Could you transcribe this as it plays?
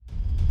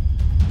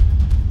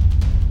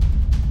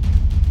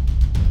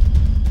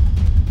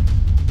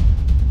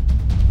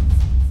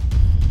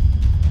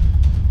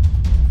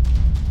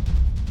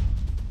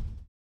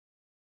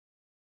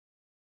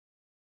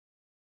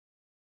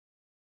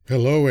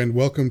Hello and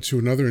welcome to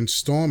another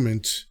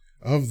installment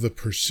of The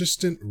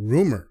Persistent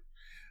Rumor.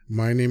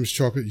 My name is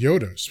Chocolate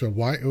Yoda, spelled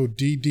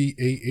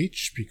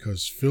Y-O-D-D-A-H,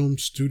 because film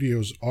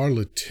studios are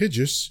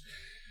litigious.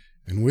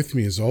 And with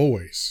me, as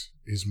always,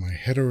 is my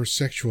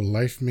heterosexual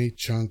life mate,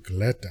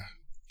 Chancleta.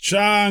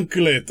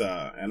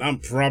 Chancleta, and I'm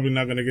probably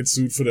not going to get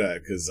sued for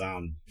that, because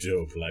I'm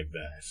dope like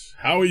that.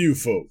 How are you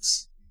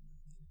folks?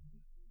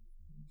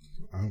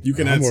 I'm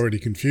already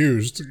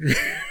confused.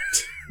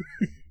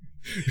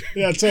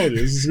 Yeah, I told you,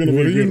 this is going to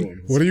be a good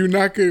one. What are you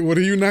not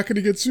going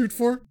to get sued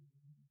for?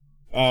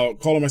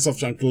 Calling myself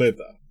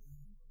Chancleta.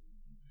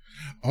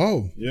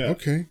 Oh, yeah.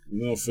 Okay.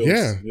 No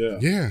films.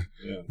 Yeah.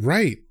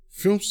 Right.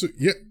 Films.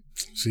 Yeah.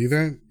 See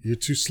that? You're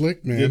too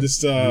slick, man. You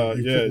just, you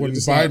put one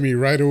by me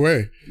right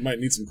away. Might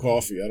need some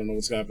coffee. I don't know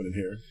what's happening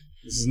here.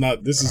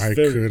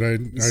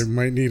 I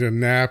might need a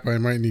nap. I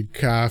might need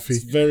coffee.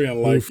 It's very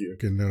unlike you.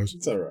 Knows.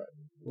 It's all right.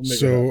 We'll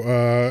make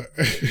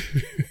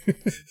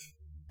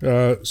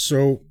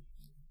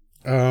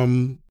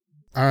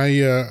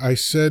I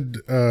said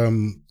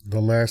the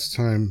last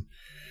time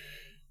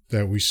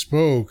that we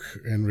spoke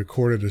and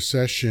recorded a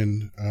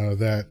session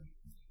that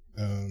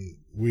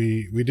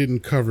we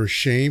didn't cover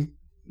shame.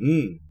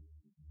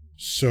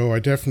 So I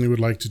definitely would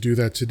like to do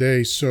that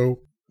today. So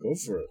go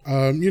for it.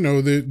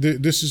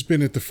 This has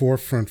been at the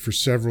forefront for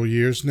several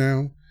years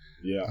now.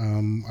 Yeah.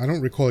 I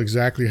don't recall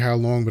exactly how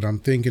long, but I'm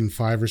thinking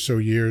 5 or so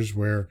years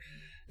where,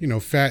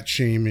 fat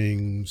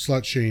shaming,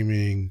 slut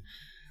shaming,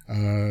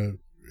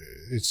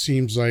 it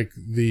seems like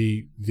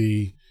the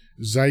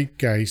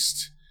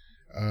zeitgeist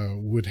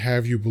would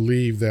have you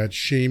believe that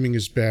shaming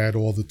is bad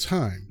all the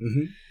time.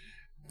 Mm-hmm.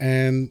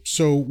 And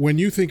so when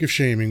you think of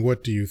shaming,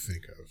 what do you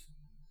think of?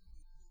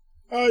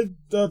 I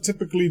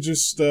typically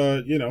just,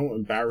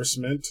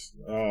 embarrassment,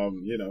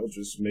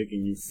 just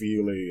making you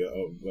feel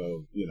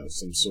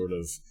some sort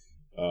of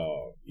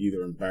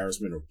either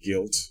embarrassment or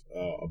guilt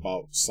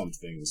about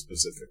something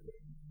specifically.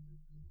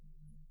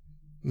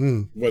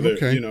 Whether,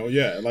 okay. Go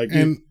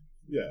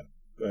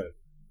ahead.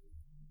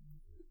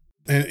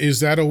 And is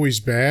that always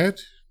bad?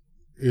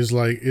 Is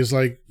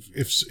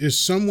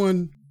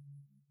someone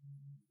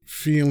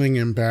feeling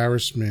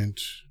embarrassment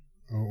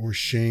or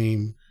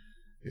shame,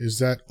 is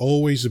that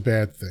always a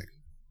bad thing?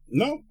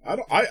 No, I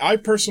don't. I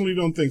personally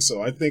don't think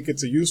so. I think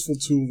it's a useful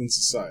tool in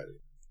society.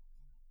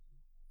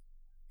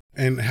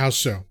 And how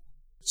so?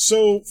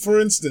 So, for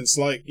instance,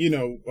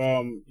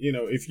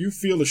 if you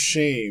feel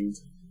ashamed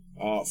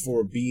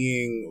for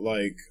being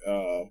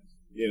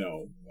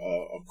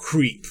a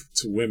creep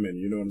to women,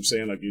 you know what I'm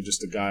saying? Like you're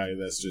just a guy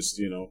that's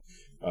just,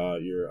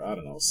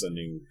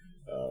 sending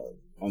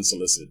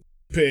unsolicited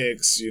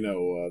pics, you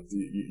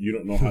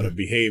don't know how to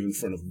behave in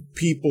front of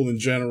people in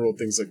general,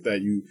 things like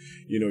that. You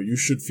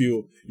should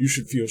feel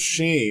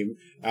shame,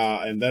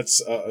 and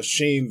that's a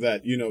shame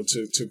that,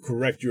 to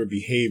correct your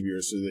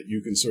behavior so that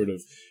you can sort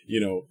of,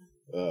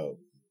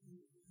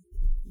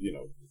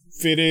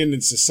 fit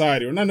in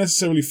society, or not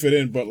necessarily fit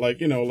in, but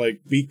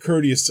be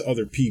courteous to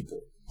other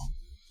people,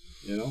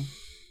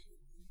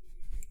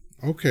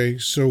 Okay,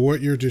 so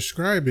what you're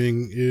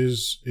describing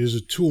is a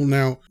tool.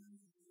 Now,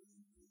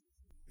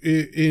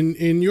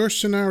 in your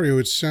scenario,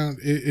 is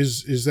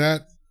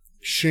that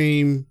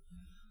shame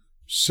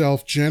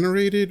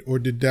self-generated, or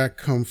did that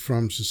come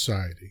from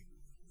society?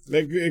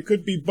 It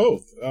could be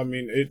both. I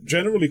mean, it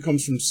generally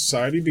comes from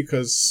society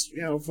because,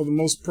 for the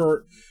most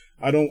part,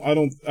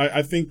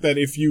 I think that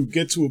if you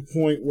get to a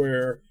point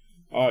where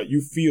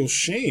you feel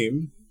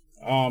shame,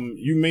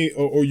 you may,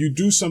 or you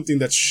do something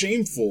that's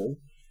shameful,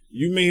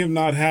 you may have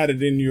not had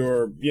it in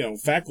your,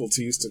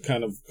 faculties to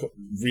kind of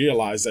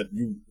realize that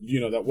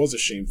that was a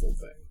shameful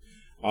thing.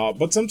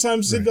 But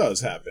sometimes It does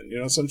happen.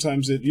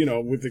 Sometimes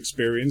with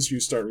experience, you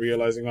start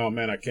realizing, oh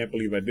man, I can't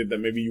believe I did that.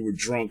 Maybe you were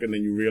drunk and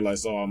then you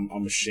realize, oh,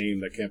 I'm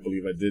ashamed. I can't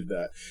believe I did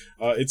that.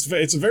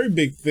 It's a very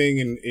big thing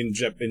in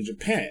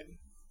Japan.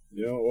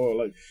 Or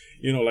like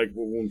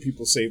when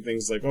people say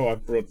things like, oh,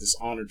 I've brought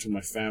dishonor to my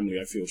family,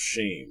 I feel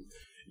shame.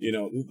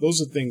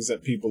 Those are things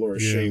that people are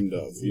ashamed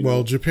of.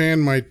 Well, Japan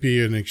might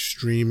be an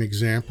extreme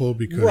example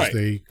because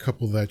they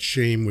couple that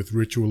shame with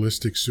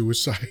ritualistic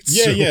suicide.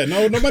 Yeah.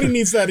 No, nobody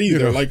needs that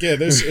either.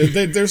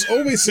 There's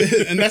always,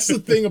 and that's the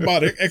thing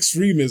about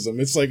extremism.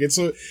 It's like,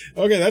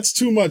 that's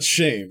too much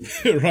shame,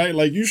 right?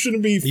 Like you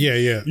shouldn't be,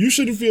 you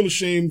shouldn't feel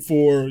ashamed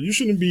you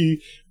shouldn't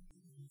be,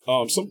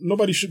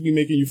 nobody should be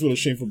making you feel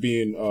ashamed for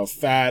being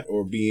fat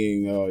or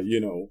being,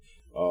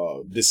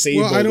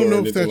 disabled. Well, I don't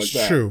know if that's like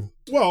that. true.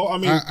 Well, I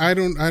mean, I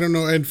don't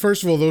know. And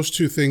first of all, those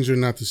two things are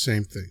not the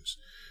same things.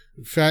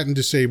 Fat and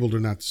disabled are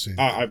not the same.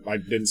 I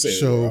didn't say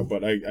that,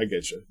 but I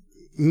get you.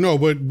 No,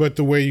 but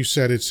the way you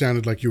said it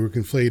sounded like you were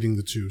conflating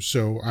the two.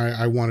 So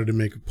I wanted to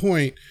make a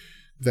point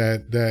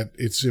that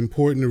it's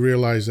important to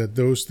realize that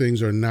those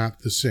things are not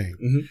the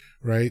same,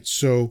 right?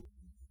 So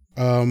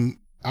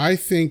I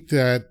think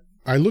that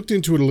I looked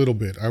into it a little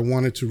bit. I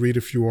wanted to read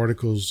a few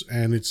articles,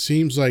 and it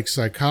seems like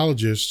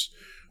psychologists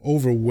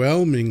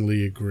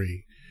overwhelmingly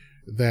agree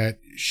that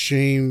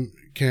shame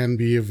can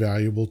be a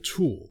valuable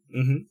tool.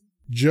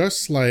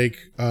 just like,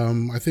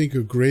 I think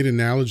a great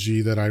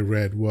analogy that I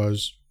read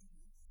was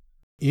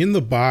in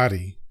the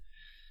body,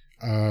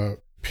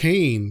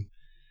 pain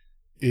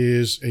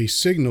is a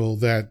signal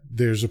that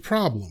there's a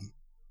problem,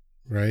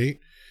 right?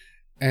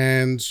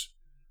 And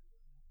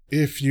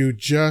if you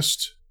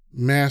just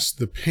mask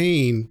the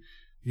pain,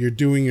 you're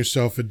doing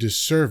yourself a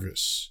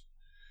disservice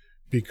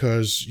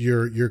because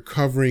you're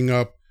covering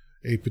up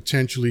a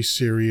potentially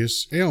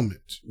serious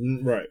ailment.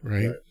 Right.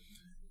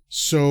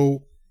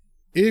 So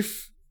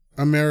if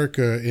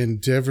America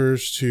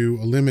endeavors to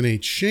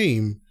eliminate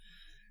shame,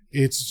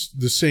 it's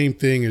the same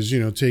thing as,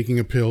 taking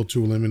a pill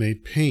to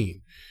eliminate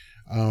pain.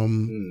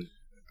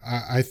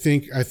 I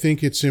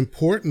think it's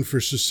important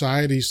for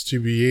societies to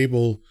be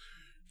able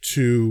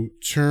to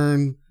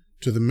turn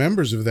to the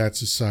members of that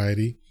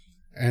society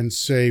and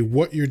say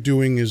what you're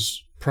doing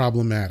is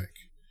problematic.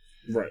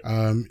 Right.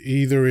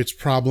 Either it's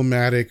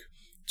problematic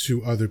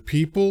to other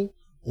people,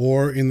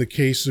 or in the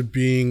case of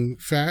being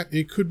fat,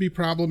 it could be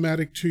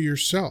problematic to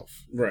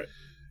yourself. Right.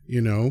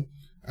 And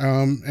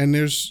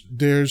there's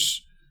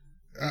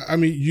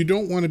you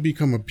don't want to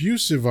become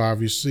abusive,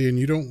 obviously, and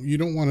you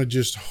don't want to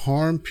just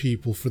harm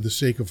people for the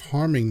sake of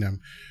harming them.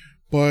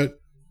 But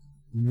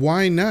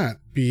why not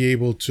be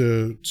able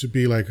to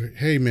be like,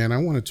 hey man, I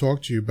want to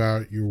talk to you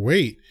about your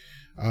weight.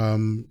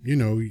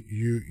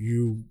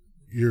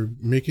 You're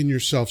making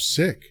yourself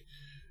sick.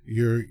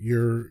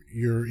 You're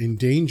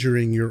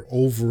endangering your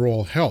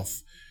overall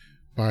health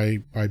by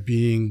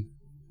being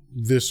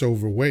this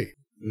overweight.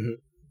 Mm-hmm.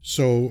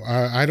 So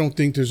I don't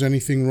think there's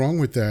anything wrong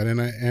with that,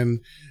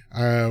 and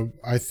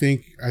I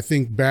think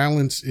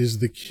balance is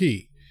the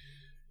key.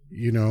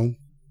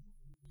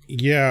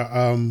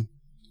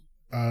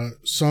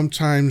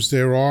 Sometimes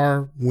there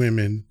are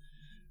women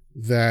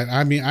that,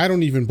 I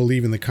don't even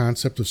believe in the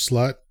concept of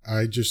slut.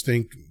 I just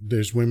think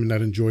there's women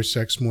that enjoy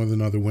sex more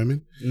than other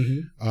women.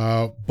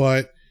 Mm-hmm.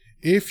 But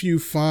if you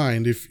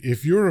find,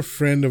 if you're a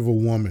friend of a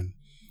woman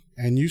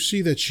and you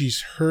see that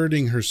she's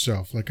hurting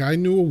herself, like I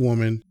knew a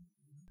woman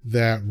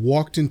that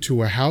walked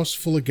into a house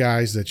full of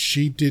guys that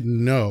she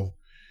didn't know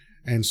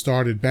and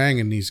started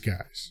banging these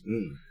guys.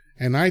 Mm.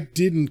 And I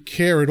didn't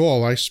care at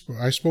all. I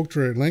spoke to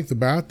her at length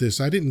about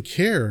this. I didn't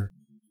care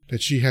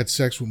that she had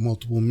sex with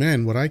multiple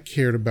men. What I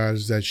cared about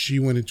is that she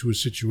went into a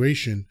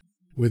situation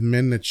with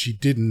men that she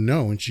didn't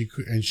know, and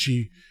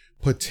she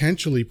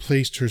potentially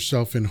placed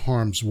herself in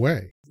harm's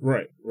way.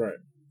 Right.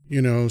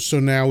 So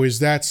now is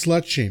that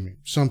slut shaming?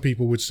 Some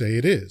people would say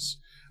it is.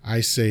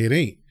 I say it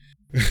ain't.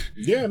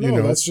 Yeah,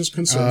 no, that's just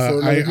concern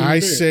for another human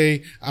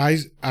being.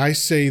 I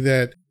say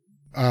that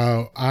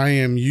I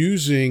am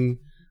using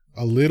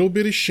a little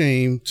bit of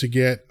shame to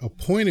get a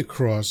point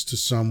across to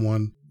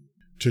someone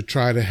to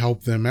try to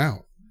help them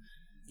out.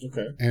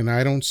 Okay. And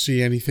I don't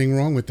see anything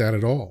wrong with that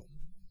at all.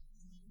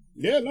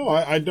 Yeah, no,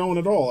 I don't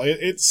at all.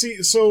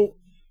 So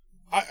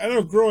I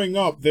know growing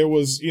up there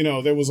was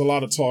a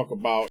lot of talk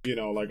about,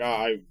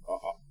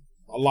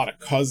 a lot of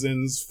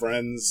cousins,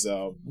 friends,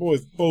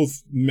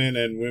 both men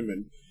and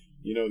women,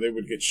 they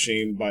would get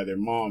shamed by their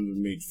mom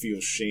and made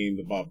feel shamed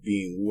about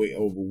being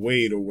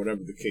overweight or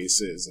whatever the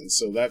case is. And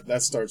so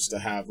that starts to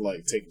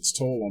take its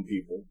toll on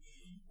people.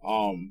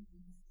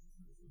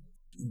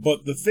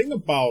 But the thing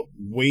about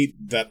weight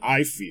that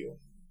I feel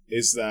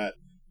is that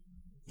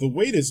the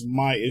weight is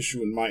my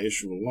issue and my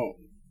issue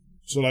alone.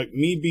 So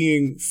me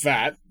being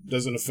fat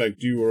doesn't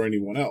affect you or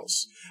anyone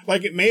else.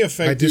 It may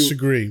affect you. I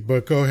disagree,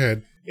 but go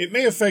ahead. It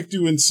may affect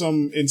you in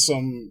some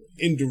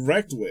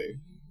indirect way,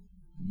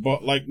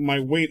 but my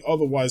weight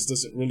otherwise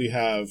doesn't really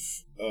have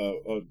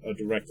a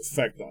direct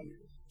effect on you.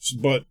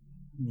 But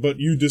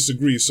you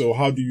disagree. So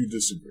how do you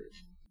disagree?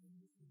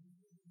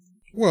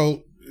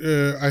 Well,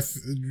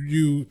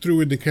 you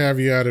threw in the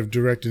caveat of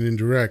direct and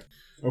indirect.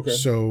 Okay.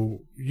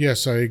 So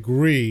yes, I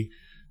agree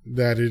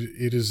that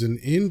it is an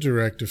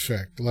indirect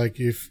effect.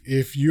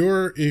 If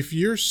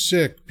you're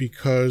sick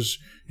because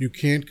you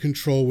can't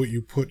control what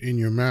you put in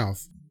your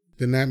mouth,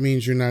 then that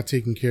means you're not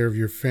taking care of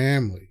your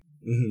family.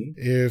 Mm-hmm.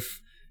 If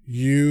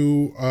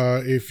you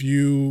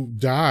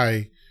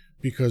die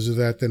because of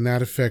that, then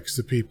that affects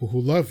the people who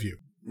love you.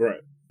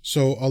 Right.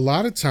 So a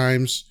lot of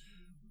times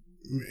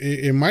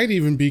it might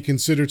even be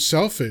considered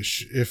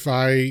selfish if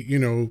I,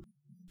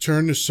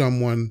 turn to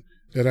someone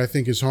that I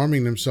think is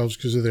harming themselves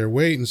because of their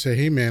weight and say,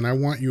 hey man, I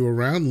want you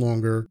around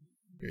longer.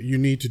 You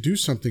need to do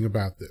something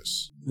about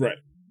this. Right.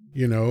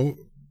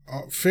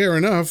 Fair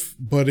enough,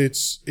 but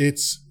it's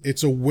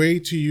a way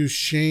to use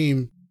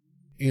shame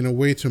in a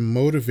way to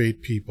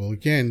motivate people.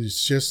 Again,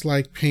 it's just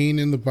like pain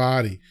in the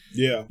body.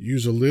 Yeah.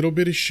 Use a little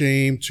bit of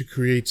shame to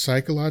create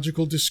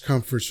psychological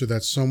discomfort so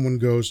that someone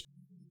goes,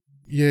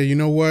 yeah, you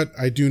know what?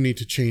 I do need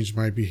to change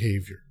my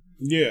behavior.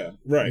 Yeah,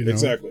 right,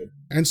 exactly.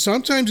 And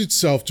sometimes it's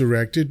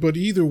self-directed, but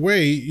either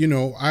way,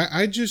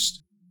 I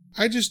just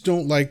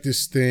don't like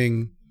this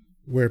thing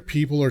where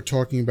people are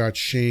talking about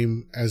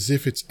shame as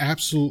if it's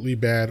absolutely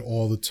bad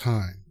all the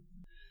time.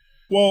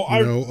 Well,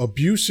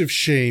 abusive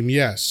shame,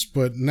 yes,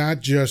 but not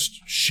just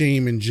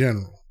shame in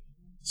general.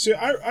 See,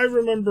 I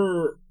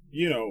remember,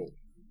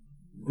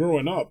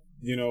 growing up,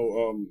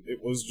 it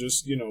was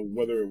just,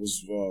 whether it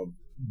was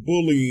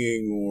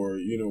bullying or,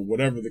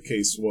 whatever the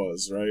case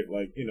was, right?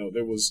 Like,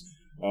 there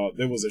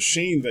was a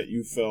shame that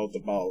you felt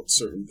about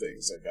certain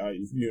things. Like I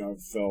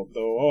felt,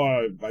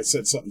 I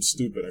said something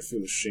stupid. I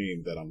feel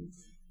ashamed that I'm,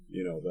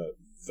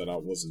 that I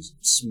wasn't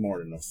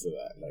smart enough for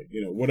that. Like,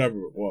 whatever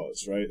it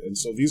was, right? And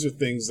so these are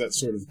things that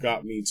sort of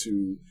got me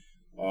to,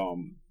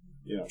 and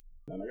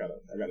I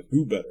gotta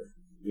do better.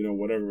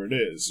 Whatever it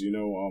is,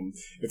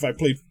 if I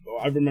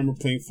remember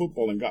playing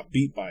football and got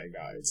beat by a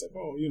guy. It's like,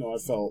 I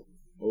felt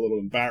a little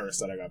embarrassed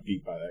that I got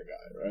beat by that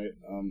guy, right?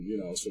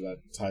 So that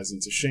ties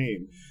into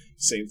shame.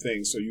 Same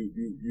thing. So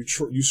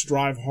you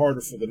strive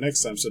harder for the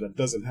next time so that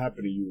doesn't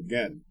happen to you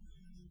again.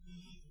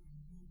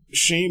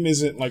 Shame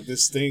isn't like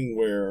this thing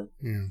where,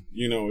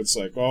 it's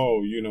like,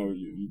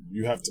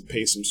 you have to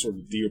pay some sort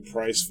of dear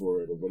price for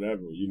it or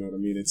whatever. You know what I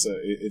mean? It's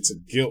a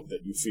guilt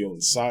that you feel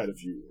inside of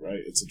you,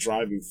 right? It's a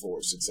driving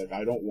force. It's like,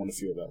 I don't want to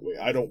feel that way.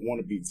 I don't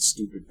want to be the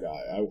stupid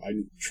guy. I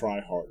need to try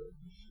harder,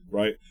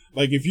 right?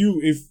 Like if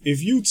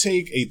you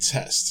take a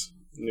test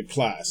in the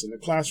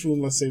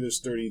classroom, let's say there's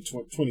 20,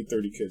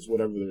 30 kids,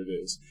 whatever it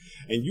is,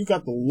 and you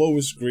got the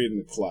lowest grade in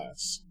the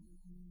class,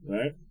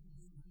 right?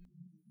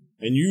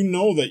 And you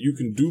know that you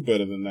can do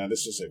better than that.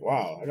 It's just like,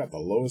 wow, I got the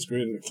lowest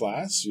grade in the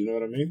class. You know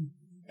what I mean?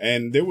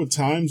 And there were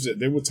times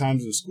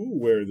in school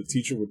where the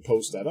teacher would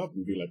post that up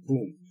and be like,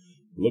 boom,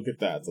 look at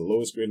that. The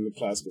lowest grade in the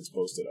class gets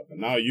posted up. And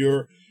now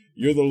you're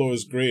the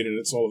lowest grade, and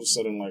it's all of a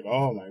sudden like,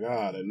 oh my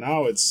God. And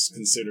now it's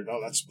considered,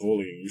 that's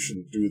bullying. You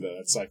shouldn't do that.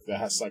 It's like that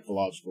has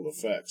psychological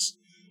effects.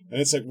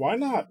 And it's like, why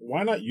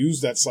not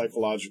use that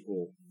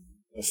psychological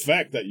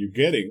effect that you're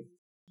getting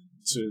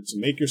to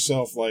make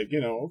yourself like,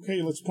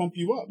 okay, let's pump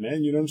you up,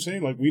 man. You know what I'm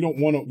saying? Like, we don't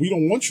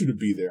want you to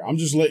be there. I'm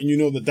just letting you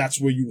know that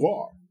that's where you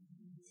are.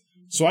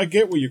 So I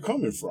get where you're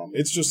coming from.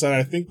 It's just that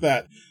I think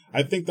that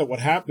what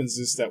happens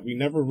is that we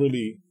never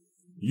really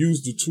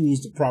use the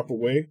tools the proper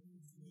way.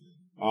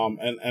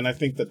 And I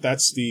think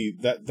that's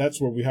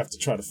where we have to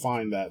try to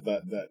find that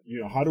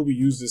how do we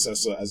use this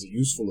as a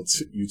useful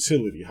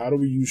utility? How do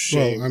we use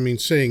shame? Well, I mean,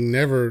 saying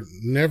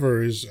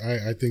never is,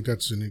 I think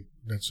that's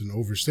an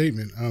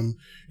overstatement.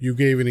 You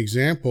gave an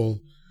example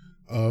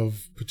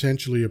of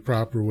potentially a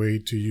proper way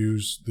to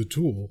use the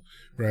tool,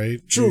 right?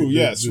 True.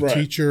 Yes. The right.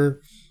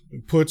 teacher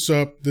puts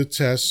up the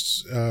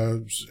tests,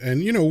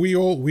 and we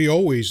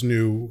always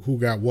knew who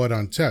got what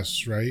on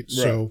tests, right?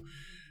 So,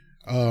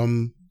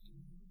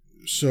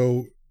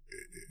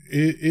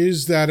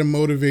 is that a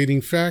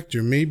motivating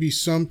factor? Maybe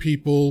some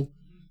people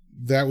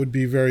that would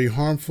be very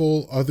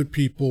harmful. Other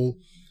people,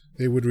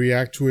 they would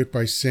react to it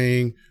by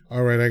saying,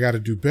 all right, I got to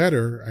do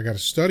better. I got to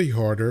study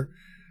harder.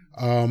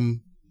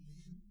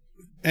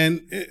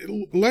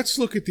 Let's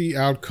look at the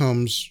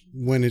outcomes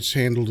when it's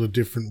handled a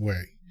different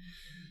way.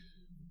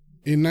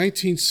 In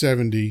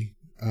 1970,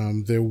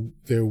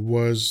 there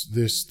was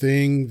this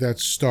thing that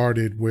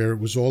started where it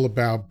was all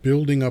about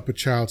building up a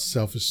child's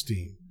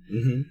self-esteem,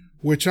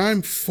 which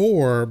I'm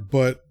for,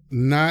 but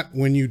not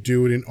when you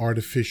do it in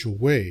artificial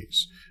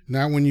ways,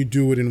 not when you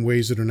do it in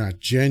ways that are not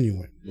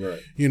genuine.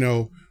 Right.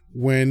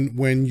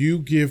 When you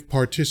give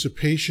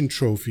participation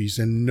trophies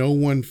and no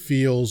one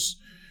feels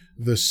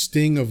the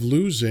sting of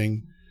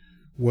losing,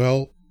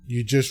 well,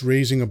 you're just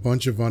raising a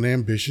bunch of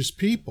unambitious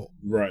people.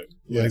 Right.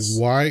 Yes.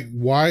 Like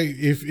why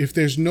if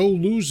there's no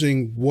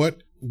losing,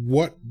 what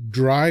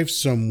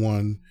drives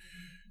someone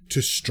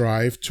to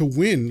strive to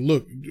win?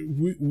 Look,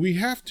 we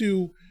have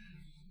to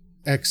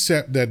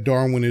accept that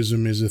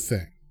Darwinism is a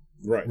thing.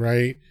 Right.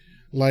 Right?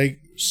 Like,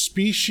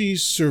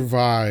 species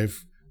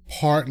survive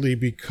partly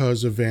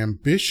because of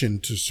ambition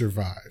to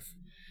survive.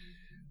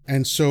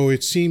 And so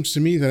it seems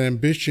to me that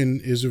ambition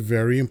is a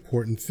very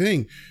important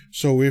thing.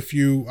 So if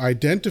you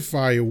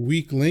identify a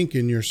weak link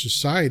in your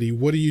society,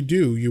 what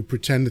do? You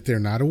pretend that they're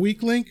not a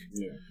weak link?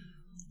 Yeah.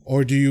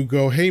 Or do you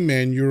go, hey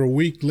man, you're a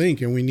weak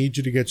link and we need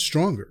you to get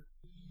stronger?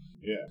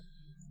 Yeah.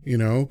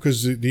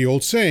 Because the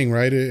old saying,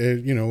 right?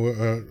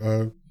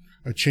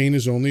 A chain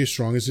is only as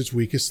strong as its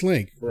weakest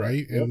link,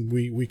 right? Yep. And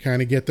we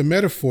kind of get the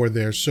metaphor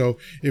there. So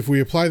if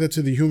we apply that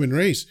to the human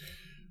race,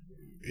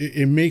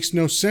 it makes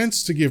no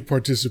sense to give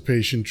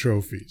participation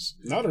trophies.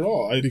 Not at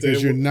all.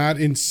 Because you're not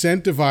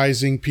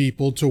incentivizing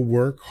people to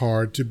work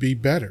hard to be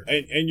better.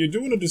 And you're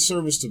doing a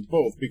disservice to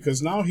both,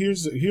 because now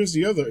here's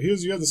the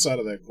other side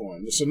of that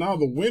coin. So now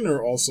the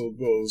winner also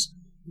goes,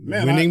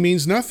 man, winning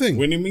means nothing.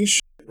 Winning means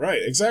shit.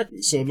 Right,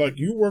 exactly. So like,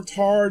 you worked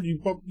hard, you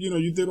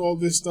did all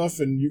this stuff,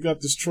 and you got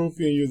this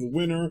trophy, and you're the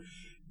winner.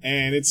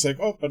 And it's like,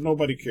 oh, but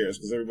nobody cares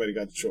because everybody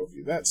got the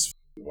trophy. That's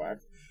whack.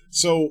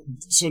 So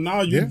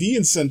now you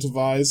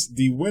de-incentivize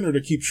the winner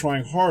to keep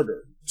trying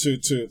harder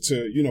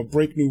to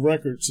break new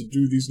records, to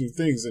do these new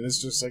things, and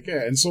it's just like,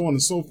 and so on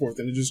and so forth,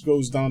 and it just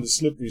goes down the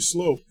slippery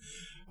slope.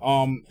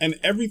 And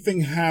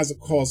everything has a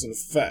cause and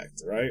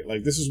effect, right?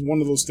 Like, this is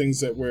one of those things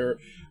that where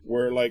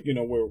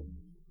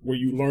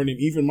you learn in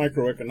even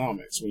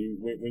microeconomics.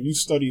 When you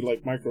study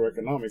like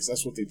microeconomics,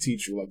 that's what they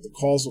teach you, like the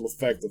causal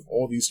effect of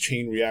all these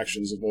chain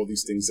reactions of all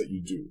these things that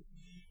you do,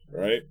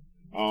 right?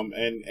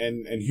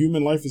 And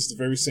human life is the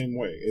very same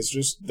way. It's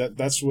just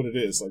that's what it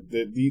is. Like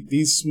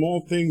these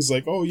small things,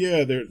 like, oh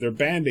yeah, they're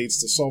band-aids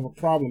to solve a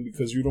problem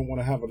because you don't want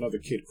to have another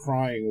kid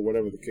crying or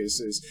whatever the case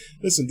is.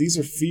 Listen, these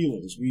are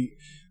feelings. We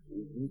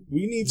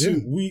need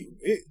to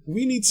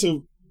we need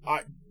to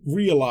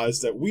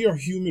realize that we are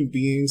human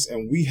beings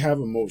and we have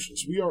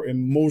emotions. We are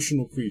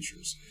emotional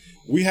creatures.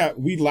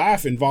 We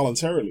laugh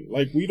involuntarily.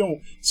 Like we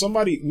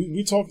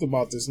talked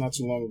about this not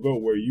too long ago,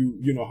 where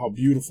you know how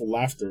beautiful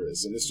laughter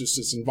is, and it's just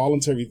this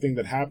involuntary thing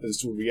that happens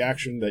to a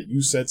reaction that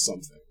you said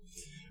something,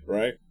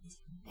 right?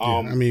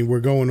 I mean, we're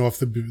going off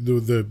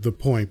the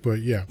point,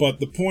 but yeah. But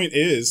the point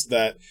is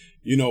that,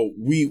 you know,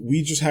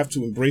 we just have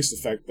to embrace the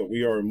fact that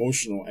we are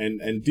emotional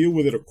and deal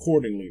with it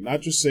accordingly. Not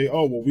just say,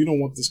 oh, well, we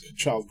don't want this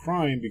child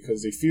crying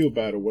because they feel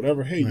bad or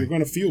whatever. Hey, you're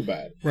going to feel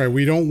bad. Right.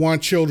 We don't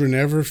want children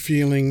ever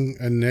feeling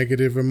a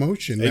negative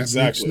emotion. That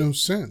makes no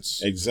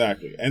sense.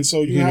 Exactly. And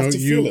so you have to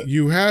feel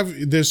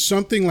it. There's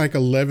something like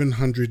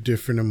 1,100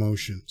 different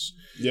emotions.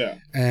 Yeah.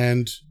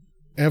 And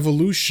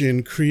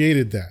evolution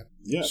created that.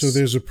 Yes. So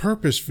there's a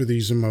purpose for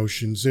these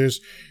emotions. There's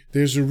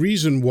a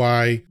reason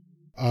why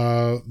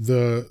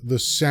the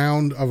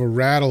sound of a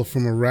rattle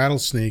from a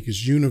rattlesnake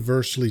is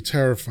universally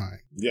terrifying.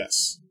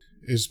 Yes.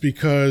 It's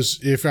because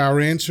if our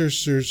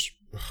ancestors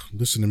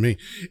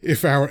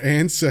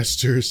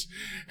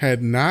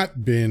had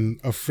not been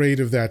afraid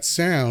of that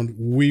sound,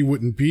 we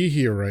wouldn't be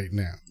here right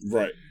now.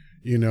 Right.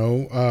 You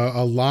know,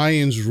 a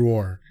lion's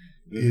roar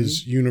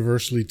is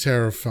universally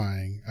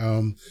terrifying.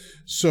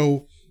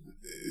 So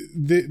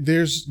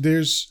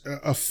there's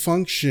a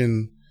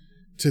function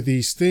to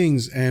these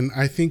things, and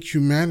I think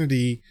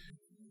humanity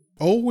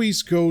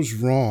always goes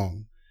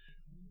wrong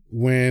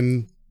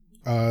when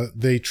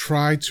they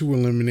try to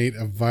eliminate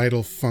a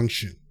vital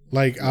function.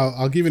 Like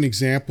I'll give an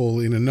example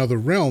in another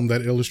realm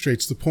that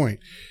illustrates the point.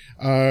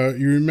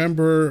 You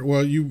remember?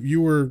 Well,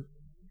 you were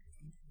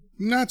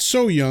not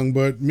so young,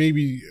 but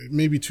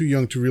maybe too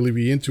young to really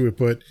be into it.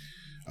 But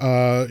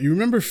you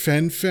remember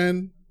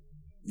fen-phen?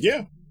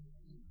 Yeah.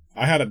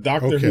 I had a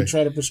doctor who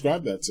tried to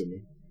prescribe that to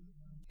me.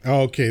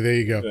 Okay, there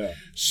you go. Yeah.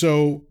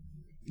 So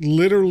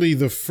literally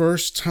the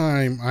first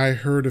time I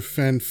heard of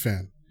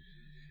fen-phen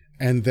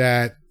and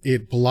that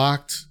it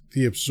blocked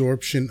the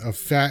absorption of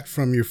fat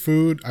from your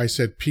food, I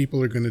said,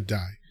 people are going to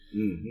die.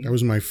 Mm-hmm. That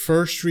was my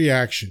first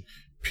reaction.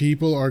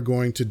 People are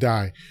going to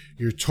die.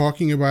 You're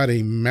talking about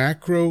a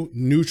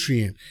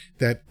macronutrient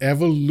that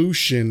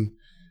evolution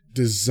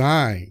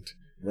designed.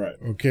 Right.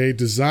 Okay,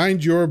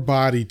 designed your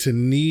body to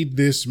need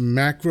this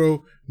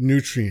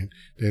macronutrient.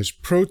 There's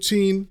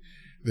protein,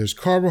 there's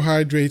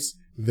carbohydrates,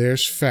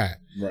 there's fat.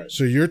 Right.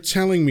 So you're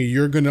telling me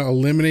you're going to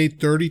eliminate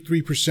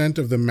 33%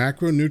 of the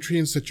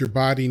macronutrients that your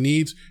body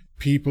needs?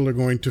 People are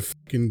going to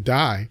fucking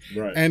die.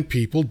 Right. And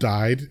people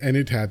died, and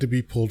it had to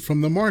be pulled from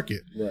the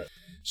market. Right.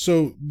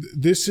 So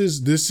this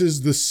is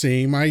the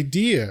same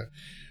idea.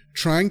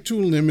 Trying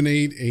to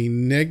eliminate a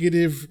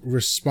negative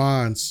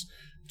response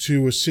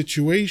to a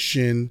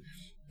situation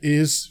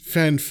is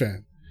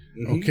fen-phen.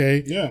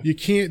 Okay? Yeah. You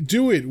can't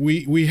do it.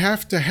 We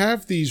have to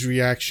have these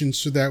reactions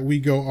so that we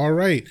go, all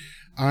right,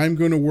 I'm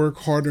going to work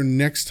harder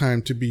next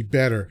time to be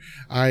better.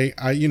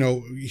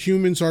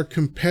 Humans are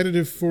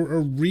competitive for a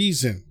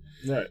reason.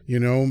 Right. You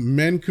know,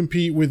 men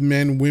compete with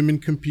men, women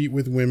compete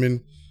with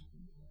women.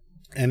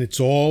 And it's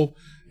all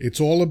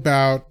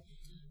about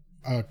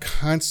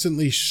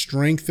constantly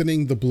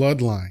strengthening the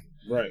bloodline.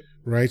 Right.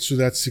 Right. So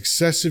that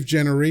successive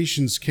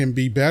generations can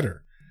be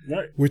better.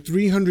 Right. We're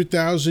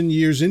 300,000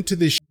 years into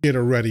this shit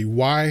already.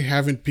 Why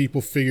haven't people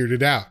figured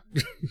it out?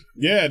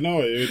 Yeah,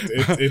 no,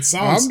 it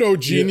sounds... I'm no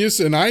genius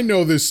and I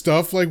know this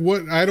stuff. Like,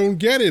 what? I don't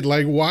get it.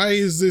 Like, why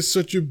is this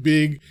such a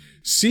big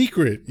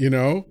secret, you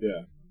know?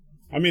 Yeah.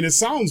 I mean, it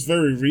sounds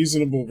very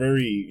reasonable,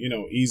 very,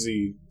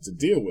 easy to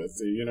deal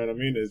with. You know what I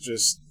mean? It's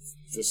just,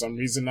 for some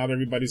reason, not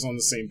everybody's on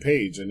the same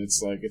page. And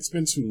it's like, it's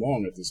been too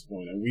long at this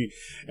point. And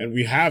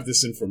we have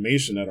this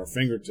information at our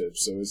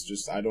fingertips. So it's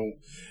just, I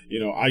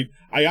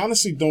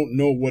honestly don't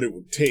know what it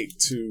would take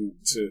to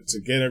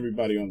get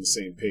everybody on the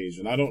same page.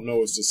 And I don't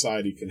know if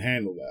society can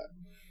handle that.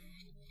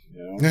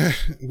 You know?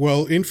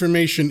 Well,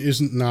 information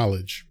isn't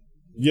knowledge.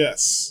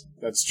 Yes,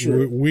 that's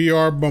true. We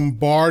are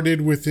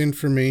bombarded with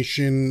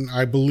information.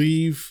 I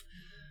believe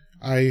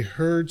I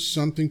heard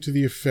something to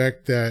the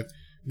effect that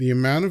the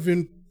amount of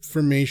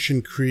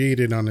information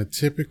created on a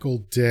typical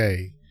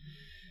day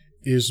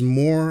is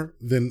more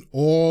than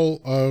all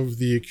of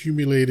the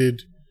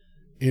accumulated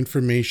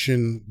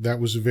information that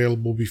was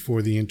available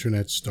before the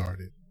internet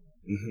started.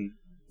 Mm-hmm.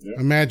 Yeah.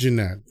 Imagine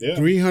that. Yeah.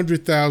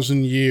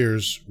 300,000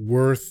 years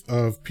worth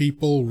of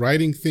people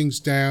writing things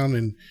down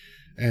and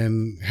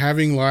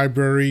having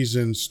libraries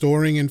and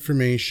storing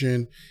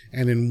information,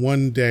 and in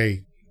one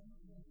day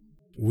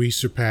we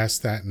surpass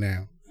that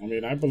now. I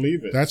mean, I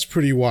believe it. That's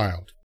pretty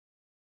wild.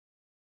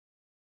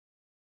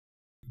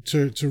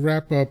 To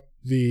wrap up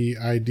the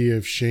idea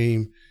of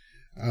shame,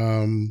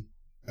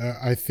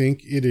 I think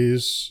it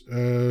is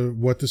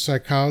what the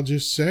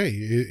psychologists say.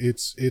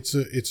 It's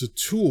a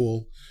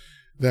tool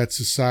that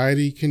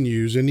society can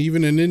use, and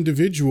even an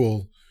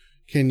individual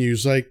can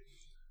use. Like,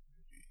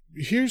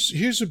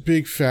 here's a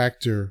big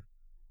factor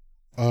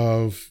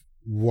of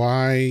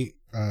why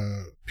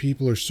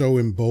people are so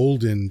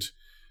emboldened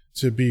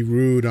to be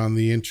rude on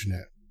the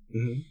internet.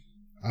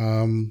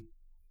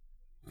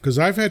 Because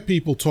I've had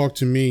people talk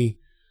to me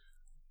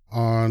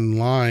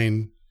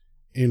online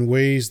in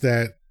ways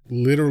that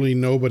literally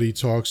nobody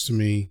talks to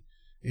me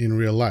in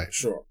real life.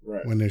 Sure,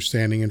 right. When they're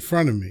standing in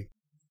front of me.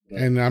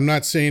 Right. And I'm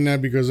not saying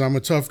that because I'm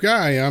a tough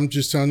guy. I'm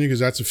just telling you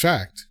because that's a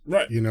fact.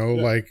 Right. You know,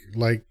 Yeah.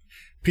 like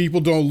people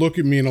don't look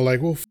at me and are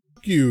like, well,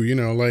 fuck you, you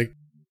know, like,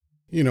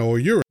 you know, or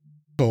you're an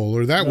asshole,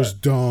 or that was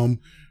dumb.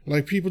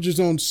 Like, people just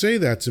don't say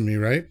that to me,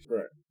 right?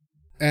 Right.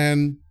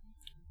 And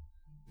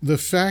the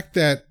fact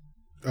that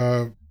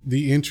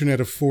the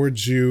internet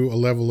affords you a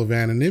level of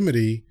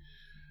anonymity,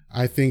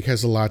 I think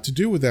has a lot to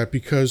do with that,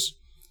 because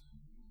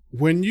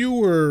when you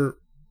were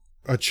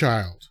a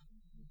child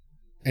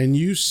and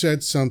you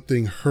said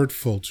something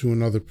hurtful to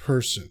another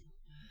person,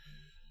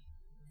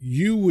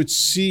 you would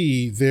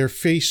see their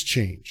face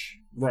change.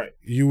 Right.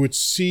 You would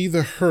see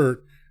the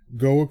hurt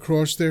go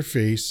across their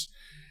face,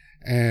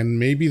 and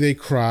maybe they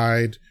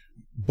cried,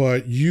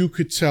 but you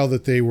could tell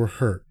that they were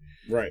hurt.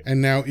 Right.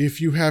 And now, if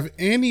you have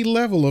any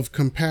level of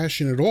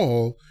compassion at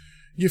all,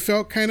 you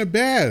felt kind of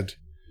bad.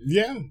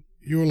 Yeah.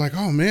 You were like,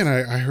 oh man,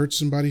 I hurt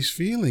somebody's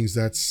feelings.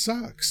 That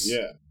sucks.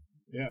 Yeah.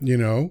 Yeah. You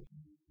know?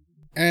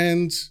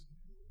 And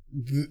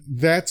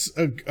that's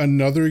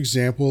another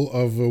example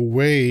of a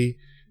way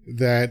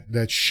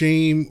that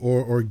shame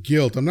or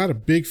guilt, I'm not a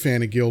big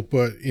fan of guilt,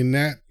 but in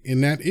that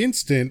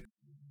instant,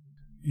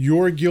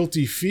 your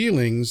guilty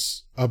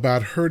feelings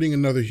about hurting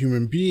another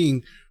human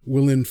being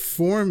will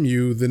inform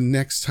you the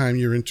next time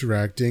you're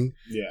interacting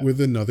with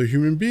another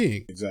human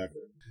being.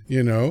 Exactly.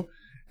 You know?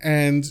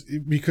 And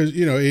because,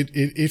 you know,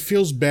 it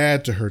feels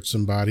bad to hurt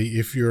somebody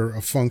if you're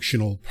a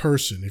functional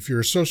person. If you're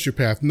a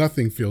sociopath,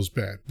 nothing feels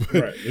bad. But,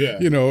 right. Yeah.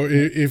 you know,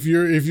 if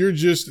you're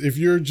just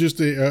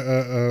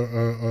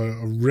a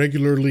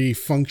regularly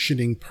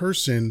functioning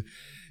person,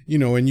 you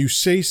know, and you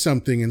say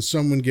something and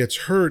someone gets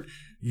hurt,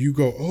 you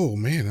go, oh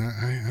man,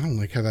 I don't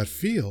like how that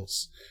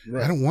feels.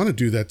 Right. I don't want to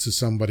do that to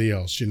somebody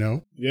else, you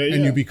know? Yeah.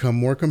 And you become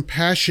more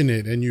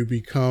compassionate, and you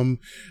become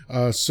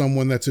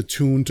someone that's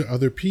attuned to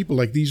other people.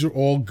 Like, these are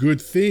all good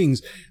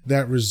things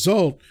that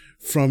result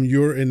from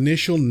your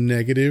initial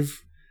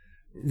negative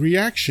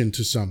reaction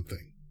to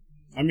something.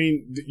 I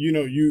mean, you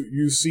know,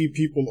 you see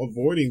people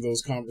avoiding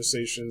those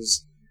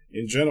conversations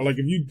in general. Like,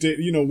 if you did,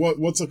 you know,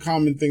 what's a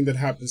common thing that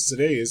happens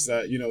today is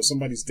that, you know,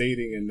 somebody's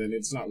dating and then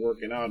it's not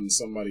working out, and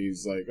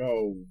somebody's like,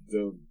 oh,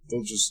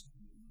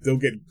 they'll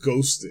get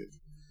ghosted.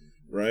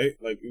 Right?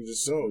 Like, you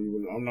just,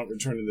 I'm not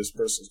returning this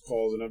person's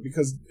calls, and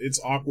because it's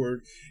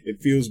awkward,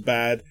 it feels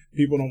bad.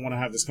 People don't want to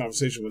have this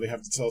conversation where they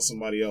have to tell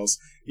somebody else,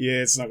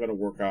 yeah, it's not going to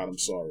work out. I'm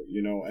sorry,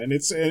 you know. And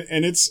it's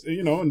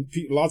you know, and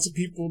lots of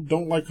people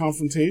don't like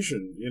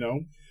confrontation, you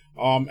know.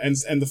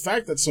 And the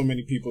fact that so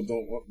many people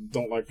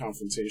don't like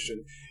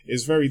confrontation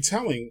is very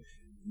telling,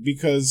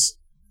 because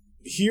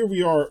here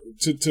we are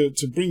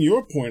to bring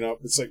your point up.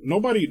 It's like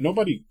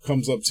nobody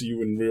comes up to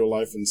you in real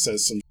life and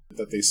says some shit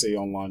that they say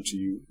online to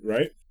you,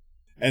 right?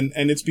 And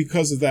it's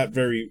because of that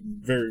very,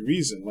 very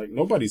reason. Like,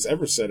 nobody's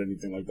ever said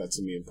anything like that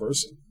to me in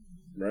person,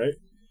 right?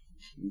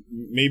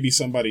 Maybe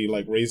somebody,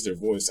 like, raised their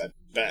voice at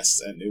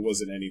best, and it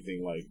wasn't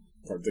anything, like,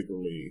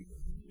 particularly,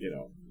 you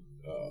know,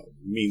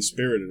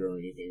 mean-spirited or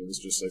anything. It was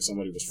just, like,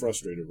 somebody was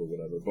frustrated or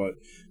whatever. But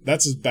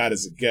that's as bad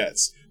as it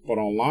gets. But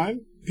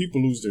online,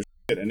 people lose their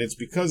shit, and it's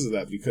because of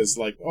that. Because,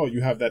 like, oh,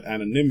 you have that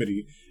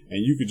anonymity,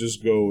 and you could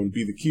just go and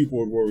be the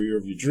keyboard warrior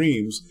of your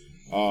dreams,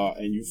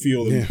 and you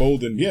feel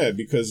emboldened,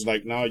 because,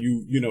 like, now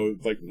you know,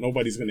 like,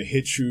 nobody's going to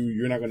hit you.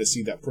 You're not going to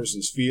see that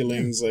person's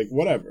feelings, like,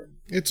 whatever.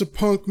 It's a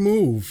punk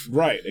move.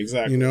 Right,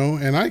 exactly. You know,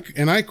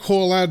 and I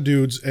call out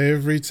dudes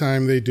every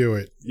time they do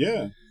it.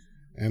 Yeah.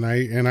 And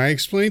I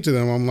explain to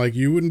them, I'm like,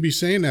 you wouldn't be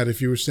saying that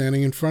if you were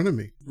standing in front of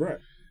me. Right.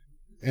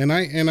 And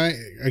I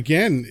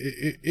again,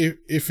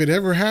 if it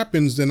ever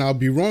happens, then I'll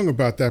be wrong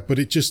about that, but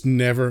it just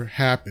never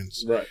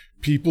happens. Right.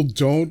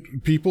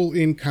 People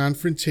in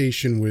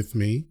confrontation with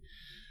me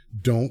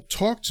don't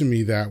talk to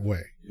me that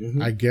way.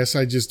 Mm-hmm. I guess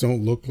I just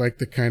don't look like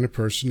the kind of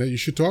person that you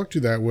should talk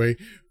to that way.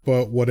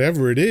 But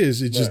whatever it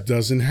is, it just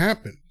doesn't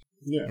happen.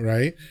 Yeah.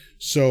 Right.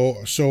 So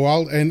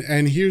I'll,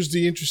 and here's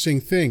the interesting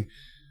thing.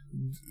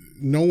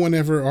 No one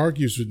ever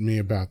argues with me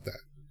about that.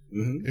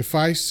 Mm-hmm. If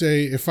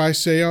I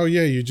say, oh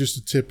yeah, you're just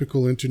a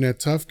typical internet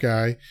tough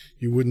guy,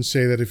 you wouldn't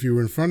say that if you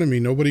were in front of me.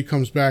 Nobody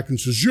comes back and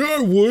says, yeah,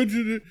 I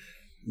would.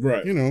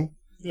 Right. You know.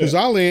 Because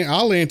I'll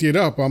ante it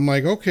up. I'm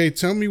like, okay,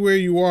 tell me where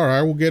you are.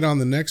 I will get on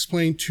the next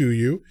plane to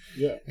you.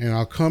 Yeah. And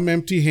I'll come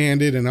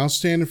empty-handed, and I'll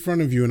stand in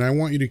front of you, and I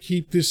want you to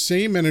keep this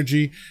same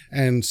energy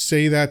and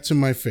say that to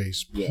my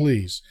face,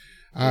 please.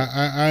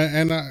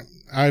 Yeah.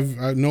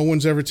 I've no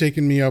one's ever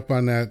taken me up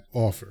on that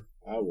offer.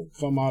 I will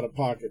come out of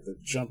pocket to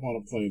jump on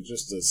a plane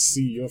just to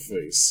see your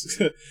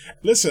face.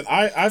 Listen,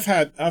 I've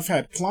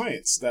had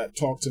clients that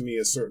talk to me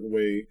a certain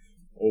way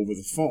over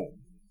the phone,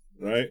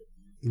 right?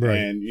 Right.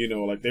 And,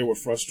 like they were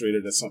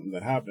frustrated at something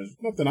that happened.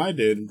 Nothing I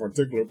did in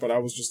particular, but I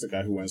was just the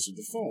guy who answered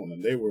the phone.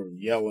 And they were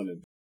yelling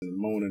and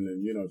moaning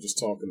and, just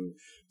talking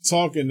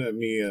at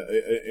me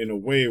in a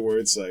way where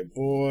it's like,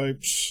 boy,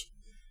 psh.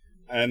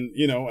 And,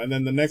 and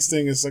then the next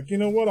thing is like, you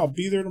know what? I'll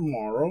be there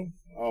tomorrow.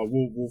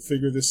 We'll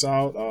figure this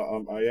out.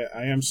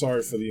 I am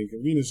sorry for the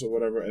inconvenience or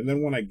whatever. And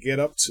then when I get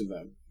up to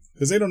them,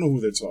 because they don't know who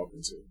they're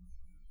talking to.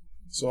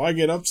 So I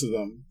get up to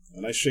them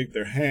and I shake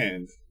their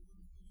hand.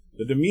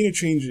 The demeanor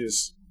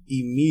changes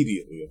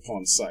immediately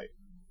upon sight,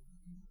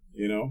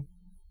 and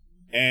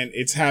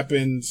it's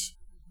happened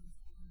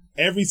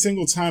every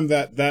single time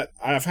that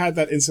I've had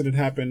that incident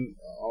happen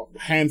a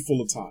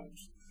handful of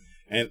times,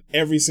 and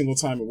every single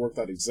time it worked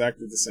out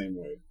exactly the same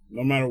way.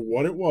 No matter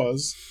what it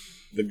was,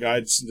 the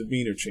guy's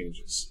demeanor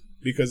changes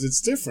because it's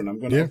different. I'm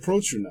going to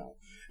approach you now,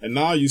 and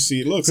now you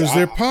see, look, because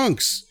they're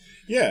punks.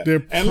 Yeah, they're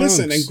punks. And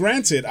listen, and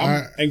granted,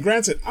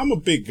 I'm a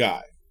big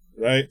guy,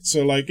 right?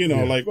 So like,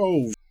 like,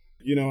 oh.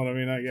 You know what I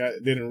mean? I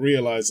didn't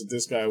realize that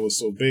this guy was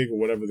so big, or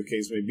whatever the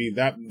case may be.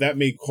 That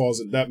may cause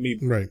it. That may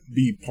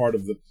be part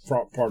of the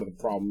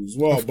problem as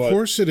well. Of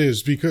course it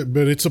is,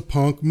 but it's a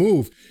punk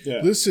move.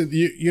 Yeah. Listen,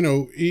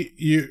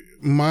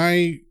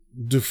 my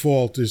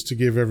default is to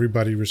give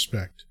everybody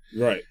respect.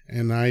 Right.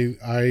 And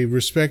I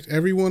respect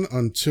everyone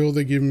until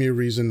they give me a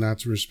reason not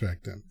to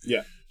respect them.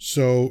 Yeah.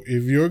 So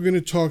if you're going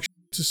to talk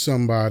to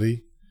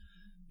somebody,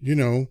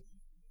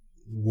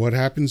 what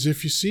happens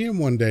if you see him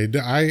one day?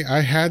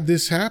 I had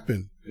this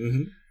happen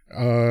in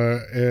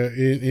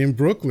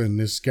Brooklyn.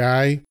 This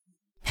guy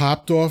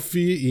popped off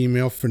via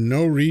email for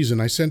no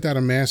reason. I sent out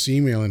a mass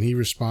email and he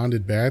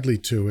responded badly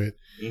to it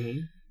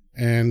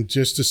and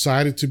just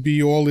decided to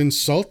be all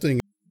insulting.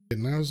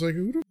 And I was like,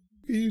 who the f***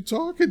 are you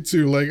talking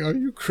to? Like, are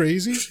you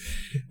crazy?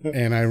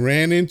 And I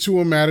ran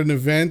into him at an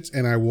event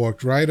and I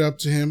walked right up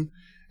to him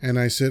and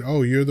I said,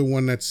 oh, you're the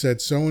one that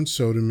said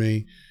so-and-so to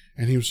me.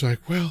 And he was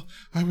like, well,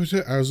 I was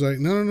like,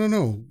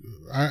 no.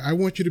 I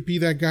want you to be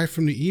that guy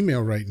from the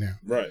email right now.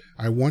 Right.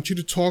 I want you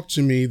to talk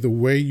to me the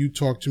way you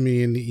talk to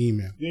me in the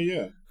email.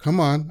 Yeah. Come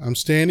on. I'm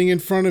standing in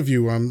front of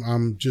you.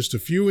 I'm just a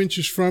few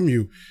inches from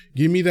you.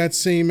 Give me that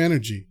same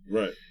energy.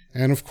 Right.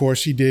 And of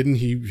course he didn't.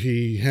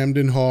 He hemmed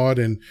and hawed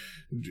and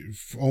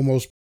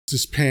almost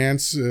his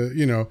pants, and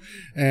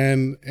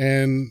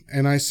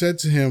I said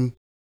to him,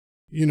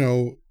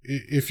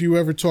 if you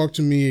ever talk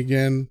to me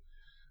again,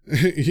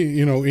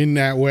 in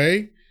that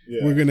way,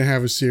 we're going to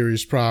have a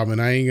serious problem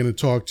and I ain't going to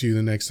talk to you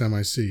the next time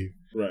I see you.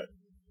 Right.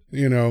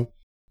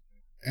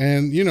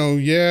 And,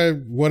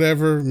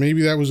 whatever.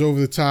 Maybe that was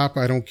over the top.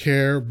 I don't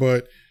care.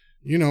 But,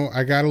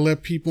 I got to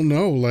let people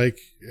know, like,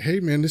 hey,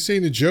 man, this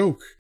ain't a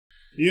joke.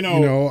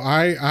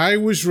 I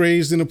was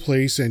raised in a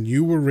place and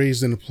you were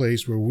raised in a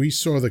place where we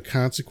saw the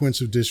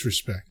consequence of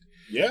disrespect.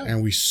 Yeah.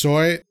 And we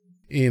saw it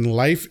in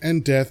life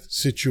and death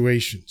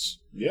situations.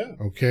 Yeah.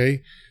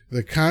 Okay.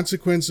 The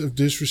consequence of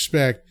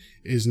disrespect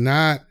is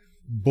not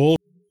bull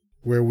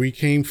where we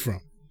came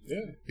from.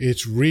 Yeah.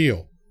 It's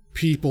real.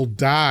 People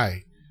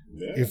die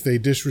if they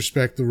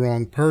disrespect the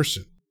wrong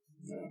person.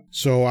 Yeah.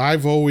 So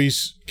I've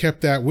always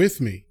kept that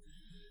with me.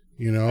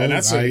 And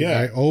that's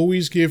I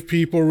always give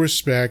people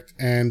respect.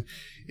 And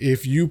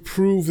if you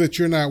prove that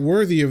you're not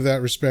worthy of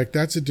that respect,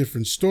 that's a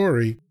different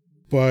story.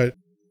 But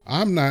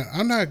I'm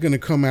not going to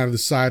come out of the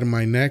side of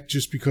my neck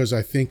just because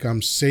I think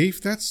I'm safe.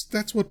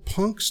 That's what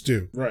punks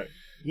do. Right.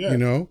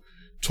 Yeah.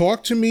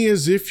 Talk to me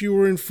as if you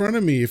were in front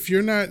of me. If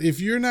you're not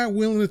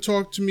willing to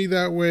talk to me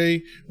that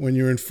way when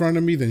you're in front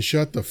of me, then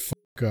shut the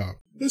fuck up.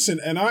 Listen,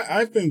 and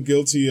I've been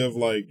guilty of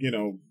like,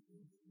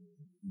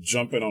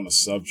 jumping on a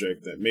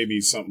subject that maybe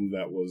something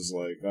that was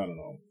like, I don't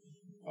know,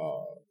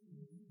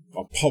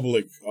 a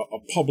public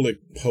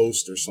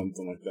post or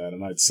something like that.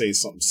 And I'd say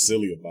something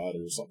silly about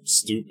it or something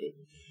stupid.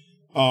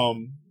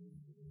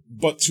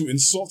 But to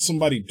insult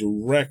somebody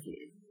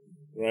directly,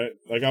 right?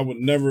 Like I would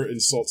never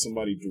insult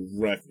somebody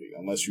directly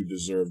unless you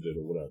deserved it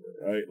or whatever,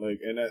 right? Like,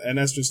 and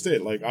that's just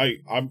it. Like I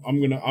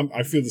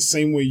feel the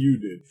same way you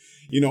did.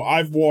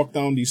 I've walked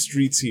down these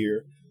streets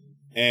here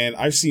and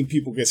I've seen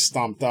people get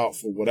stomped out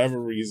for whatever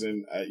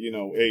reason.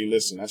 Hey,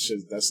 listen,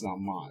 that's not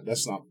mine.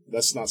 That's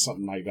not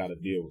something I got to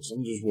deal with. So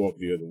I'm just walk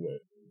the other way,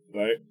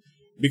 right?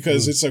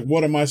 Because it's like,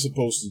 what am I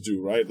supposed to do,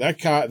 right? That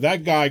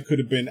guy could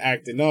have been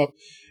acting up.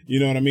 You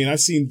know what I mean? I've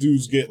seen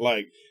dudes get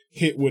like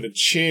hit with a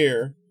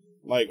chair,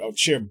 like a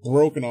chair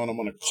broken on them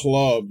on a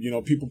club,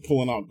 people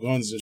pulling out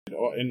guns and shit.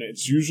 And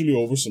it's usually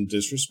over some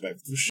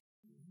disrespectful shit.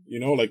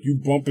 Like you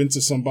bump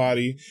into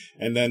somebody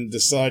and then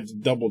decide to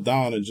double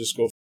down and just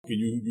go,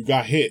 you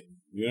got hit.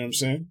 You know what I'm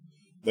saying?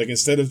 Like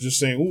instead of just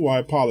saying, "Ooh, I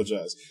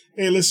apologize."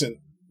 Hey, listen,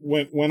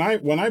 when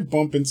I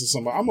bump into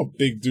somebody, I'm a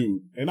big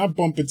dude, and I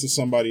bump into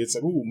somebody, it's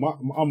like, "Ooh,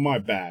 my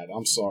bad.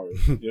 I'm sorry."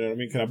 You know what I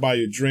mean? Can I buy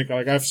you a drink?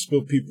 Like I've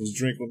spilled people's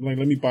drink. Like,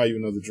 let me buy you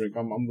another drink.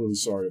 I'm really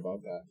sorry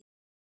about that.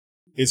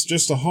 It's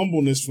just a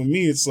humbleness for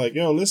me. It's like,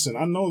 yo, listen,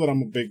 I know that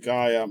I'm a big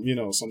guy. I'm,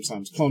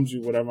 sometimes clumsy,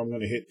 whatever. I'm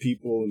going to hit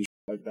people and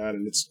like that.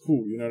 And it's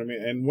cool. You know what I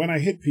mean? And when I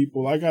hit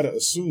people, I got to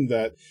assume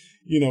that,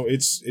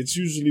 it's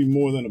usually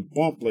more than a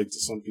bump, like, to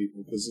some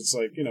people, because it's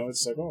like,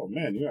 it's like, oh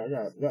man, I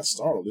got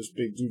startled. This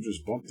big dude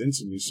just bumped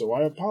into me, so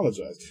I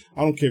apologize.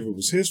 I don't care if it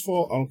was his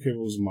fault. I don't care if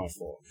it was my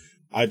fault.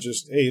 I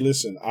just, hey,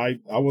 listen, I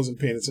wasn't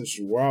paying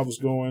attention to where I was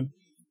going.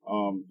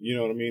 You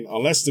know what I mean?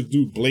 Unless the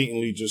dude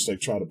blatantly just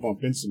like try to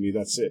bump into me,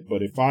 that's it.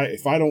 But if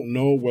I don't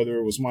know whether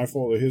it was my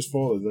fault or his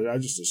fault, or I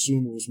just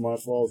assume it was my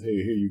fault,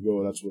 hey, here you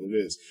go, that's what it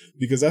is.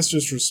 Because that's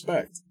just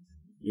respect.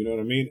 You know what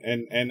I mean?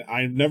 And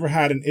I never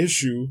had an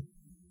issue,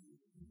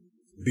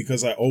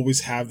 because I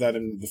always have that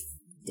in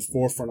the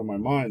forefront of my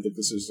mind, that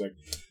this is like,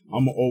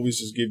 I'm gonna always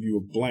just give you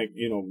a blank,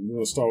 we're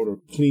gonna start with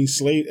a clean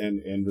slate,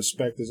 and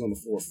respect is on the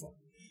forefront.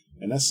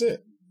 And that's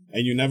it.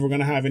 And you're never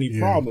gonna have any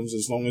problems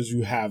as long as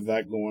you have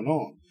that going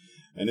on.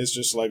 And it's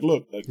just like,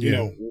 look, like,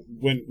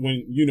 when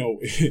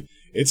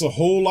it's a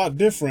whole lot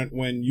different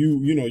when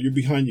you're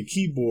behind your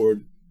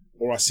keyboard,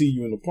 or I see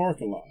you in the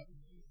parking lot.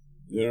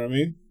 You know what I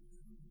mean?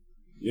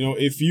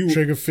 If you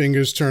trigger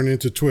fingers turn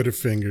into Twitter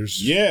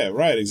fingers. Yeah,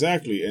 right,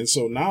 exactly. And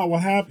so now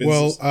what happens?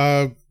 Well,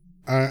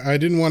 I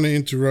didn't want to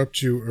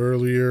interrupt you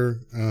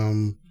earlier,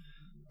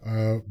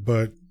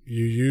 but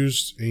you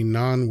used a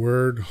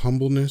non-word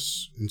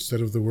humbleness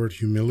instead of the word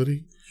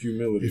humility.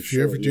 Humility. If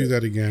you ever do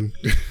that again,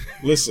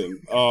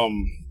 listen.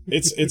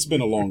 It's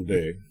been a long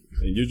day,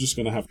 and you're just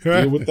gonna have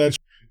to deal with that.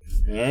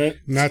 All right.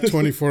 Not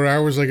 24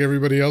 hours like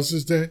everybody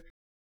else's day.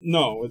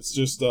 No, it's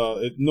just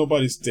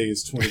nobody's day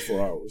is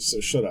 24 hours. So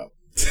shut up.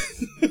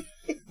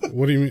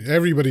 What do you mean?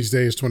 Everybody's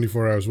day is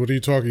 24 hours. What are you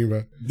talking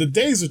about? The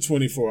days are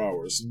 24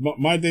 hours.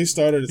 My day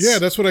started. Yeah,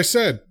 that's what I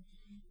said.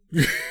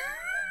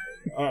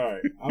 All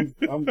right, I'm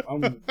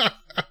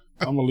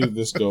gonna leave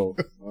this go.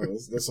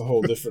 That's a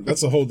whole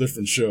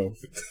different show.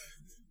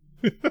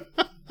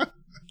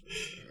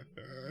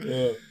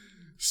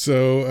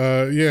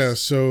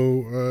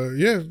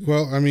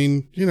 Well, I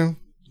mean,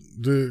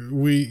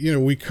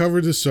 we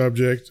covered the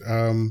subject.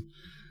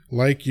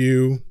 Like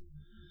you,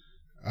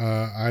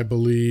 I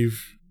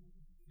believe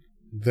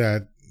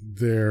that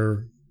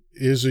there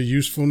is a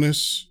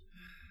usefulness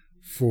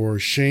for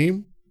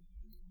shame.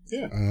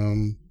 Yeah.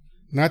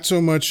 Not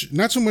so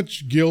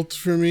much guilt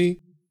for me,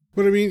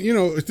 but I mean,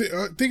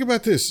 think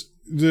about this: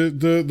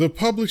 the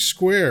public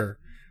square,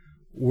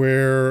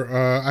 where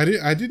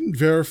I didn't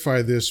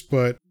verify this,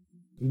 but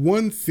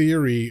one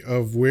theory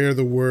of where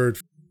the word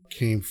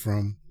came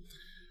from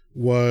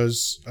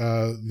was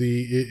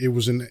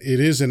it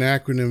is an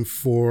acronym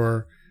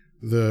for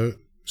the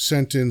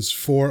sentence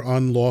 "for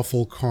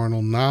unlawful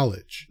carnal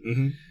knowledge,"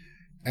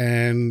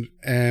 and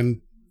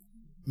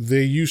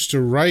they used to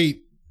write,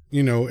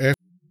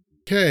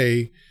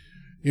 FK,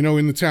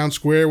 in the town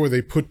square where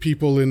they put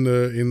people in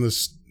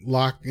the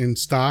lock and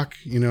stock,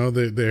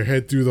 their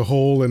head through the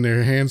hole and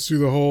their hands through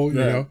the hole,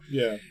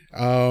 Yeah.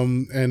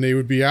 And they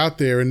would be out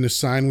there, and the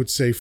sign would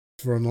say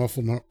 "for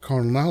unlawful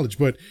carnal knowledge,"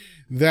 but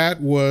that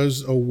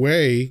was a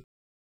way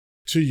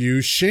to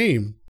use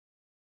shame.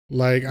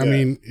 Like, I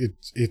mean,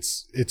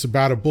 it's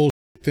about a bullshit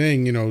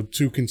thing,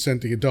 two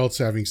consenting adults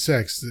having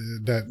sex.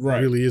 That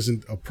really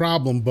isn't a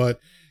problem. But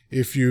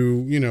if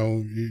you,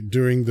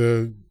 during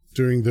the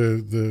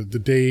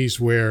days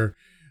where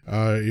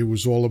it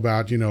was all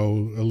about,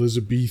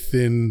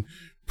 Elizabethan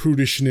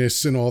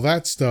prudishness and all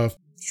that stuff,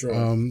 sure.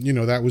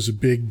 That was a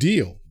big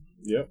deal.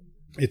 Yep.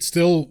 It's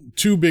still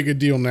too big a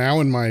deal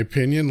now, in my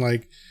opinion.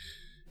 Like,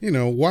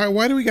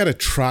 why do we got to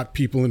trot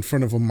people in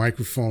front of a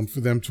microphone for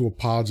them to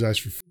apologize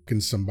for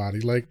fucking somebody?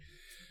 Like,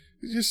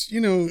 just,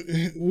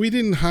 we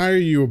didn't hire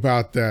you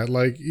about that.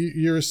 Like,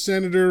 you're a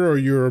senator, or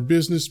you're a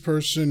business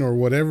person, or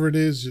whatever it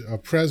is, a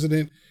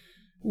president.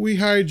 We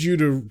hired you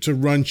to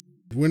run.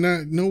 We're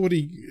not,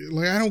 nobody,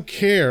 like, I don't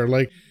care.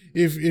 Like,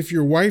 if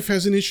your wife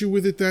has an issue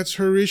with it, that's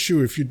her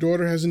issue. If your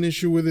daughter has an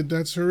issue with it,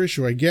 that's her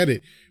issue. I get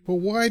it. But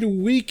why do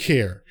we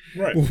care?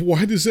 Right.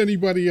 Why does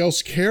anybody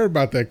else care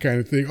about that kind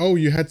of thing? Oh,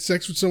 you had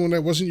sex with someone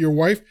that wasn't your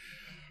wife?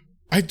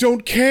 I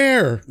don't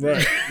care.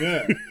 Right.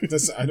 Yeah.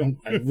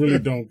 I really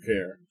don't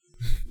care.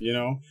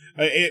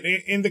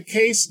 In the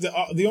case,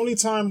 the only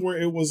time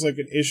where it was like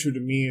an issue to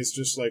me is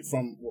just like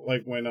from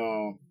like when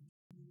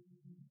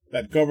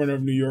that governor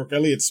of New York,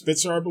 Eliot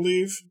Spitzer, I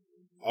believe.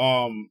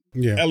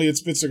 Eliot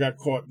Spitzer got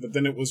caught, but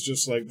then it was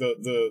just like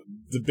the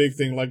big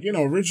thing. Like,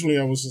 originally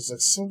I was just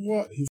like, so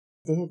what? He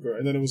the hooker,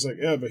 and then it was like,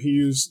 yeah, but he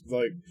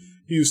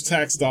used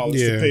tax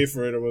dollars to pay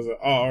for it. It was like,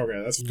 oh,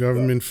 okay, that's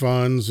government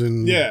funds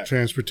and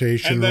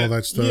transportation and all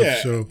that stuff.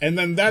 Yeah, so and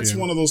then that's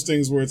one of those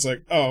things where it's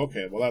like, oh,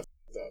 okay, well that's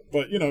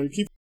but you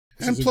keep.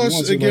 And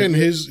plus, again,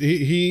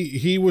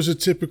 he was a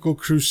typical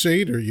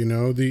crusader.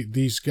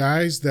 These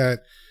guys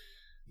that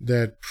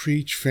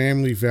preach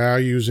family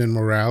values and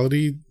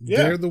morality,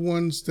 they're the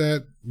ones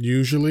that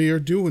usually are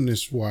doing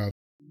this wild.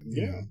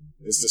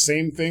 It's the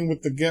same thing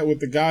with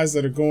the guys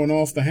that are going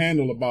off the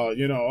handle about,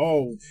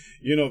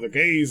 the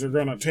gays are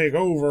gonna take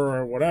over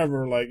or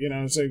whatever. Like,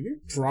 it's like, you're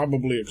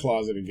probably a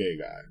closeted gay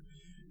guy.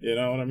 You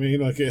know what I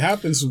mean? Like, it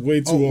happens way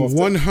too often.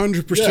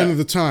 100% of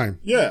the time.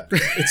 Yeah,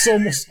 it's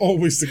almost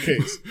always the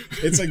case.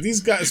 It's like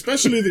these guys,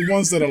 especially the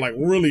ones that are like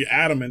really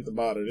adamant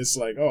about it. It's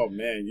like, oh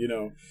man,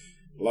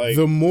 Like,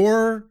 the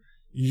more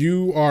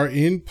you are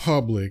in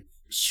public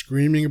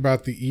screaming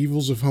about the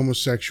evils of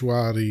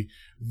homosexuality,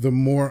 the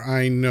more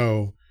I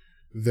know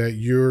that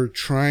you're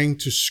trying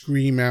to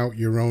scream out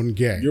your own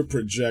gay. You're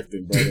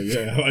projecting, brother.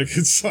 Yeah, like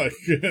it's like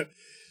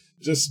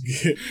just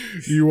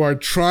you are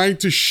trying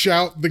to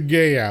shout the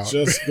gay out.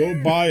 Just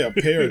go buy a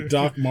pair of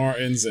Doc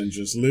Martens and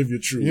just live your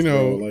truth. You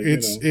know, bro. Like,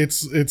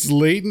 it's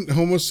latent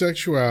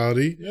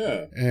homosexuality.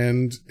 Yeah,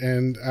 and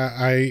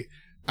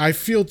I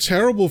feel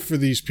terrible for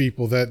these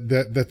people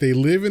that they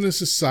live in a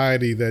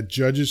society that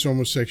judges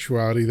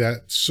homosexuality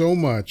that so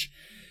much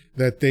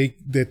that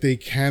they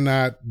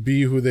cannot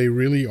be who they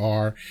really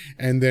are,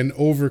 and then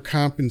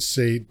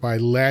overcompensate by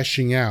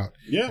lashing out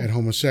at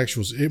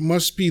homosexuals. It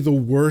must be the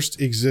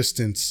worst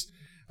existence,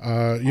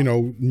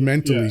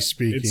 mentally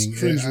speaking. It's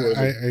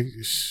cringeworthy.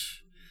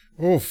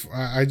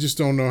 I just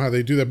don't know how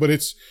they do that. But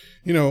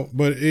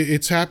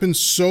it's happened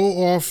so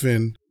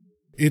often.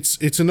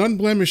 It's an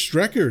unblemished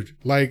record.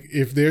 Like,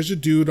 if there's a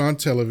dude on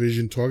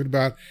television talking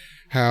about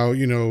how,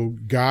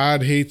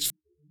 God hates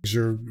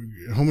or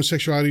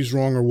homosexuality is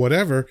wrong or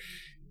whatever,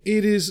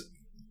 it is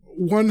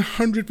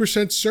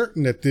 100%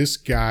 certain that this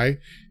guy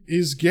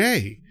is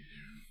gay.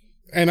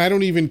 And I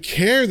don't even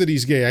care that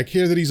he's gay. I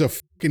care that he's a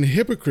fucking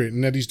hypocrite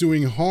and that he's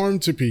doing harm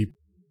to people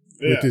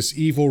with this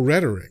evil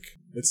rhetoric.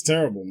 It's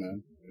terrible,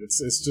 man. It's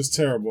just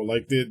terrible.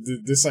 Like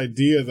this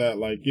idea that,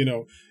 like,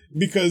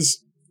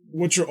 because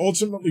what you're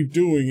ultimately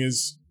doing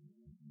is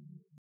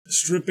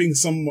stripping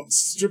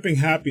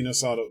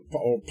happiness out of,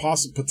 or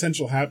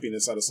potential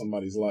happiness out of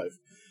somebody's life.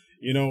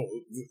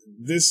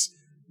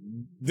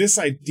 This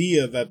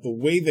idea that the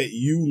way that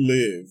you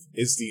live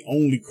is the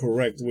only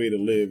correct way to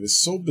live is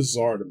so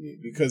bizarre to me,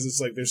 because it's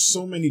like there's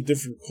so many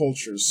different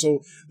cultures.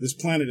 So this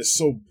planet is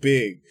so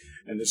big,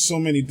 and there's so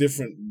many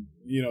different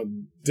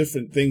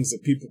things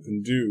that people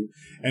can do.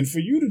 And for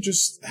you to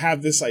just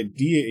have this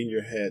idea in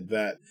your head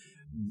that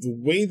the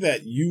way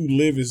that you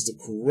live is the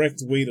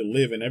correct way to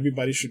live and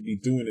everybody should be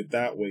doing it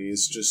that way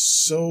is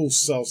just so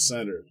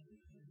self-centered.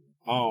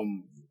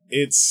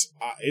 It's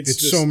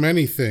just so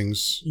many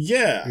things.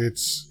 Yeah.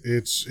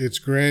 It's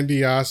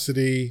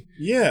grandiosity.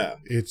 Yeah.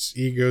 It's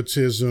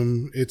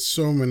egotism. It's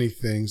so many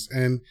things.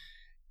 And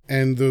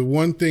the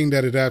one thing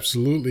that it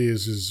absolutely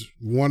is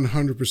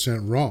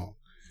 100% wrong.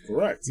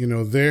 Correct.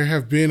 There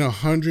have been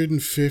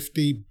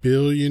 150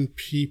 billion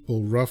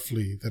people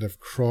roughly that have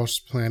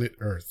crossed planet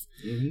Earth.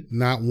 Mm-hmm.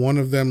 Not one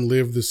of them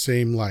lived the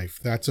same life.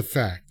 That's a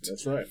fact.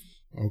 That's right.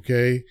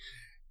 Okay.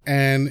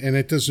 And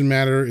it doesn't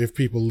matter if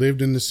people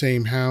lived in the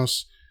same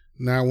house.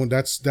 Now,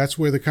 that's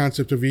where the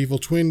concept of evil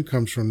twin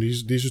comes from.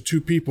 These are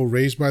two people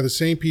raised by the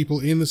same people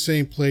in the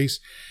same place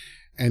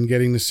and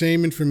getting the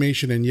same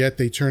information, and yet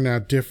they turn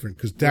out different,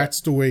 because that's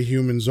the way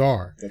humans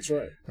are. That's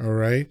right. All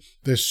right?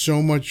 There's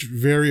so much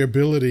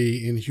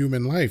variability in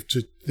human life.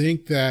 To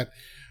think that,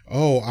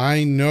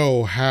 I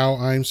know how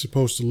I'm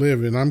supposed to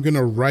live, and I'm going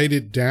to write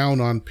it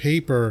down on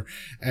paper,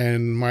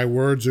 and my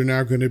words are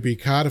now going to be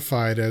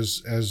codified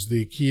as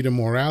the key to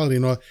morality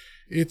and all.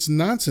 It's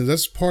nonsense.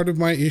 That's part of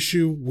my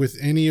issue with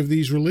any of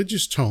these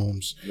religious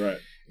tomes. Right.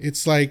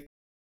 It's like,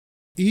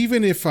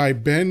 even if I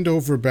bend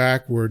over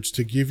backwards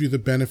to give you the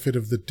benefit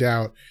of the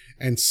doubt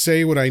and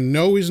say what I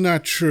know is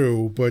not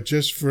true, but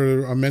just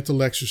for a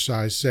mental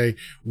exercise, say,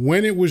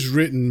 when it was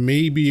written,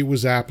 maybe it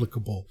was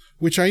applicable,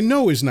 which I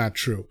know is not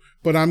true,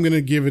 but I'm going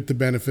to give it the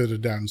benefit of the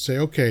doubt and say,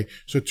 okay,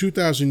 so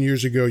 2,000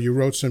 years ago, you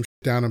wrote some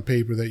shit down on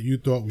paper that you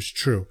thought was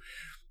true.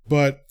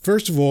 But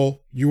first of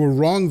all, you were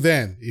wrong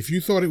then. If you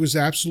thought it was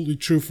absolutely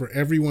true for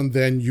everyone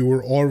then, you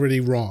were already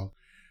wrong.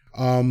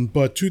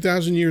 But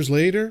 2,000 years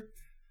later,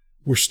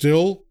 we're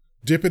still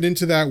dipping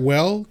into that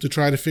well to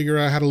try to figure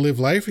out how to live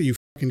life. Are you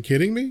fucking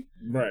kidding me?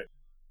 Right.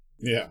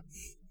 Yeah.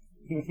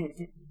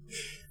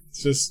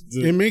 It's just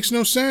it makes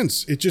no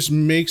sense. It just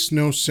makes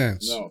no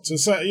sense. No.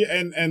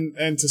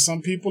 And to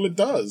some people it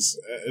does.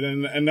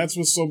 And that's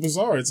what's so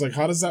bizarre. It's like,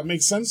 how does that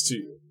make sense to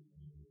you?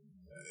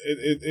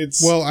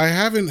 It's well, I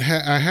haven't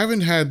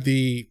had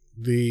the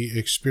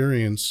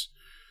experience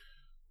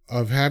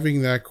of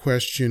having that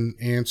question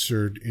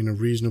answered in a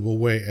reasonable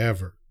way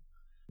ever.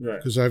 Right.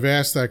 Because I've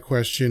asked that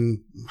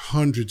question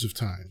hundreds of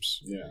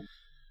times. Yeah.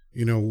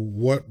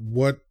 What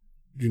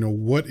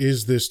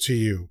is this to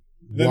you?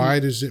 Why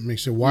does it make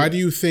sense? Why do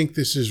you think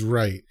this is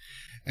right?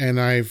 And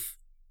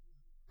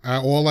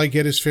all I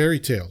get is fairy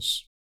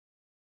tales.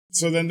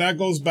 So then that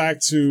goes back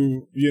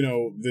to,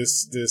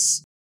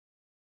 this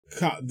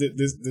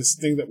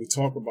thing that we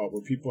talk about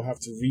where people have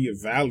to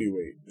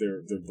reevaluate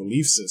their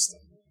belief system.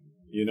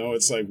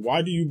 It's like,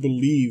 why do you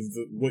believe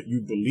what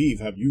you believe?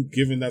 Have you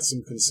given that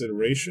some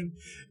consideration?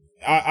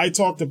 I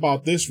talked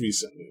about this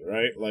recently,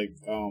 right? Like,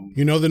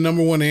 the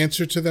number one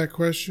answer to that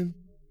question?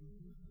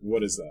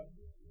 What is that?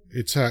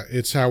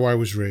 It's how I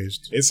was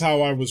raised. It's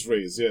how I was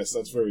raised. Yes,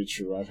 that's very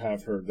true. I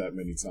have heard that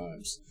many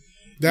times.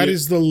 That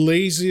is the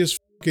laziest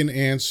fucking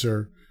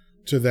answer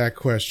to that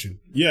question.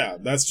 Yeah,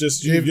 that's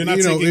just you're not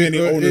taking any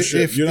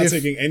ownership. You're not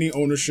taking any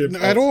ownership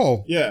at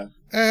all. Yeah,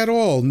 at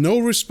all. No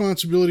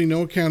responsibility,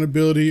 no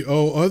accountability.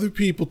 Oh, other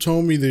people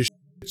told me this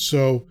shit,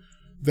 so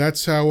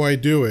That's how I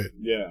do it.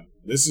 Yeah.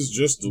 This is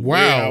just the way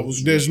I Wow.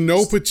 was There's raised.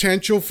 no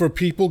potential for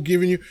people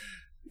giving you,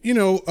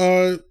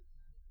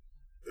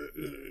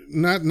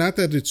 not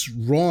that it's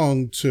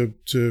wrong to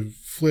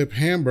flip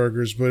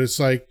hamburgers, but it's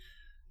like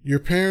your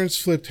parents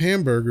flipped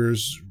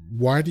hamburgers.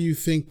 Why do you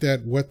think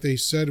that what they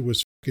said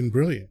was fucking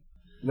brilliant?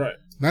 Right.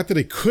 Not that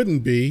it couldn't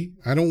be.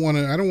 I don't want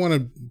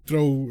to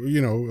throw,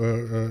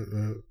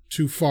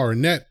 too far a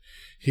net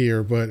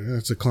here, but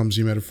that's a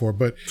clumsy metaphor.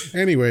 But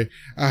anyway,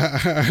 I'm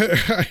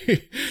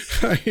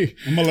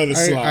gonna let it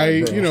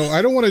slide, bro.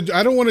 I don't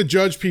want to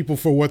judge people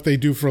for what they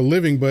do for a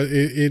living, but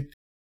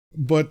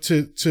but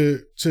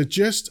to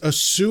just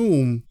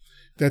assume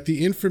that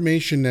the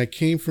information that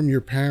came from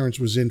your parents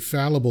was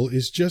infallible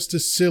is just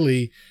as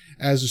silly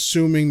as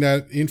assuming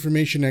that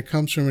information that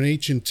comes from an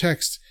ancient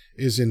text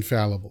is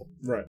infallible.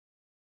 Right.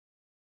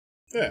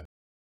 Yeah.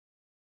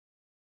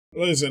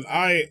 Listen,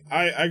 I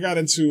got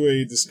into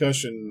a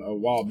discussion a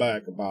while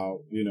back about,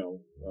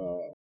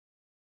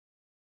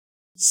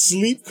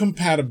 sleep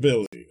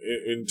compatibility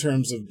in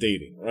terms of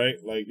dating, right?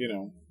 Like,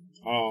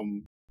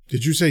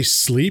 Did you say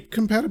sleep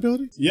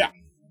compatibility? Yeah.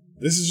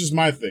 This is just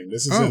my thing.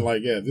 This isn't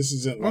this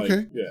isn't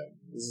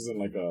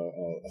like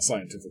a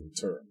scientific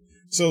term.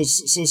 So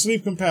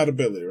sleep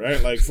compatibility,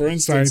 right? Like, for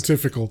instance,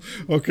 scientifical.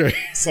 Okay.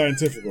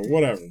 Scientifical,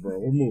 whatever, bro.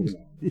 We're moving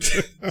on.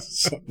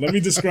 So, let me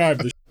describe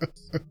this.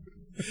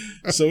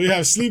 So we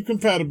have sleep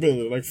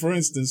compatibility. Like, for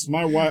instance,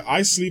 my wife,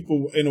 I sleep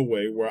in a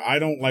way where I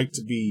don't like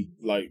to be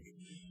like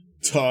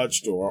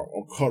touched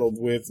or cuddled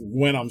with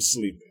when I'm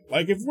sleeping.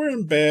 Like, if we're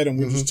in bed and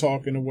we're just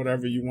talking or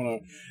whatever, you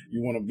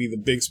wanna be the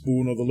big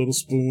spoon or the little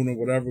spoon or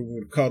whatever, we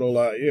would cuddle,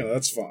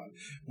 that's fine.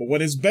 But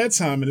when it's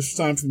bedtime and it's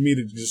time for me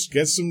to just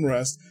get some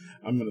rest,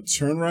 I'm gonna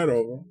turn right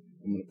over.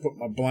 I'm gonna put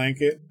my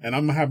blanket, and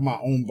I'm gonna have my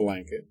own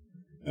blanket.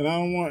 And I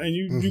don't want, and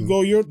you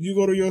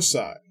go to your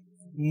side.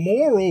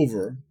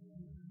 Moreover,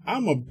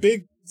 I'm a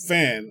big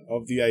fan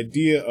of the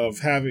idea of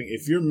having,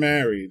 if you're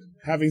married,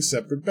 having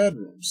separate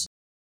bedrooms.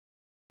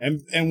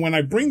 And when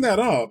I bring that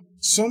up,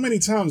 so many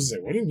times they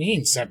say, what do you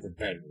mean separate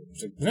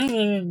bedrooms? Like, blah,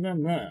 blah, blah,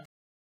 blah.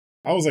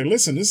 I was like,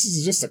 listen, this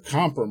is just a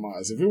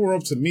compromise. If it were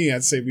up to me,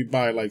 I'd say we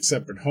buy like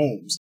separate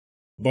homes.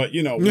 But,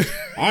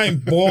 I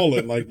ain't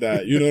balling like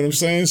that. You know what I'm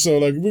saying? So,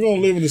 like, we're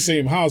going to live in the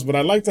same house, but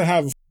I'd like to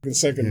have a fucking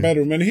second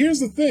bedroom. And here's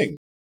the thing.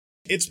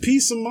 It's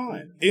peace of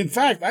mind. In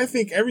fact, I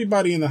think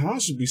everybody in the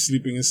house should be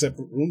sleeping in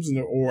separate rooms,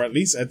 or at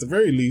least, at the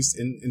very least,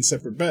 in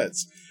separate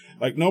beds.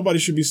 Like, nobody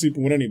should be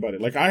sleeping with anybody.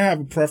 Like, I have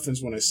a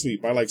preference when I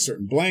sleep. I like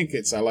certain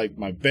blankets. I like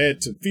my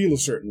bed to feel a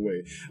certain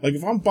way. Like,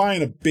 if I'm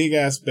buying a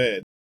big-ass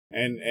bed,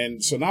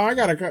 and so now I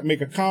gotta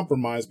make a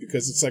compromise,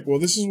 because it's like, well,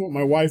 this is what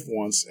my wife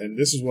wants, and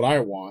this is what I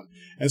want.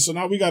 And so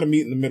now we gotta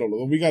meet in the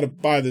middle. We gotta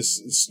buy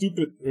this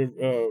stupid,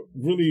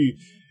 really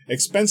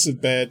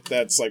expensive bed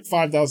that's like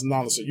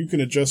 $5,000, so you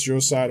can adjust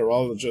your side or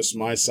I'll adjust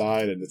my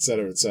side, and et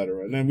cetera, et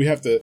cetera. And then we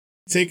have to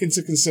take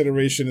into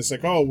consideration, it's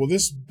like, oh, well,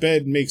 this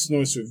bed makes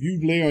noise, so if you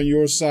lay on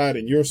your side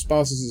and your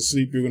spouse is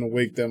asleep, you're going to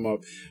wake them up.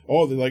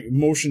 All the, like,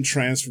 motion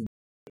transfer.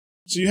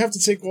 So you have to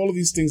take all of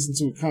these things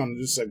into account,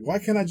 and just like, why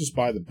can't I just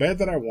buy the bed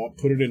that I want,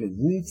 put it in a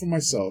room for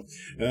myself,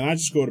 and then I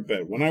just go to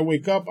bed. When I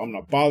wake up, I'm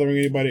not bothering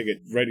anybody, I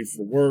get ready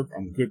for work,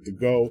 I'm good to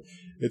go.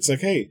 It's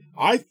like, hey,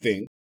 I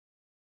think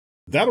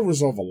that'll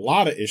resolve a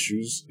lot of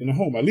issues in a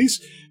home. At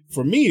least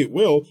for me, it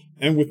will.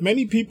 And with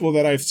many people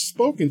that I've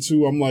spoken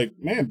to, I'm like,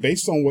 man,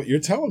 based on what you're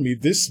telling me,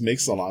 this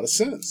makes a lot of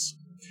sense.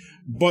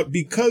 But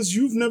because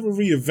you've never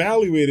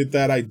reevaluated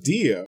that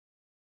idea,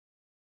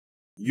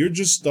 you're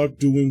just stuck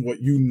doing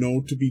what you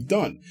know to be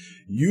done.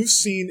 You've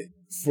seen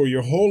for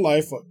your whole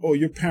life, oh,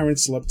 your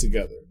parents slept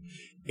together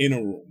in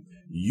a room.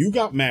 You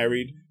got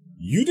married.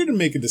 You didn't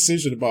make a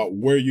decision about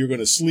where you're going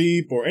to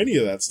sleep or any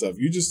of that stuff.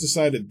 You just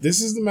decided this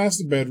is the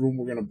master bedroom.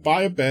 We're going to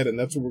buy a bed and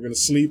that's where we're going to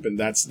sleep, and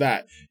that's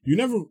that. You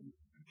never,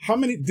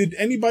 did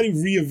anybody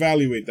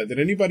reevaluate that? Did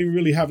anybody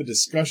really have a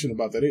discussion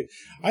about that?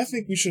 I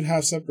think we should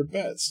have separate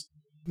beds.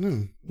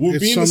 No.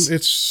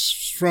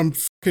 It's from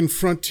fucking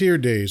frontier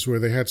days where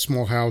they had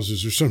small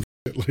houses or something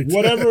like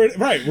whatever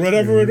that.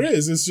 Whatever it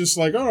is. It's just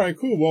like, all right,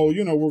 cool. Well,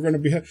 we're going to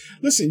be,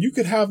 listen, you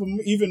could have an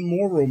even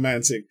more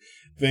romantic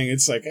thing.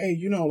 It's like, hey,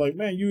 like,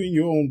 man, you in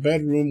your own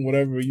bedroom,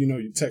 whatever,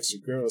 you text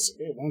your girl, say,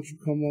 hey, why don't you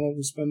come on over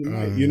and spend the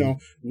night,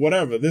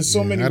 whatever. There's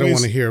so many ways. I don't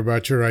want to hear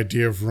about your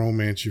idea of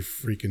romance, you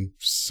freaking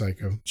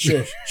psycho.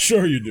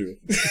 Sure you do.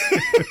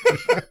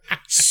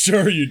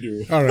 Sure you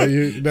do. All right,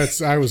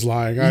 I was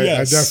lying.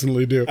 Yes, I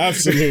definitely do.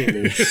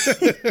 Absolutely.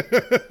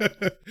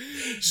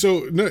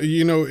 So, no,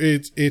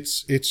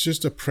 it's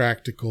just a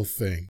practical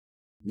thing.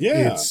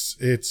 Yeah.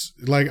 It's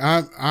like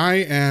I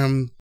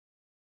am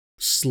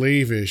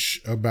slavish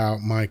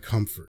about my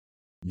comfort.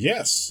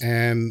 Yes.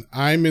 And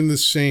I'm in the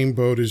same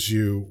boat as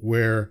you,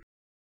 where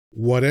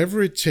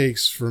whatever it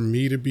takes for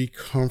me to be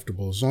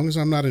comfortable, as long as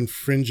I'm not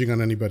infringing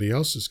on anybody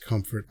else's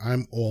comfort,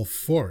 I'm all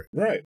for it.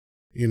 Right.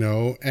 you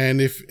know, and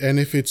if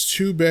it's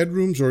 2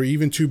 bedrooms or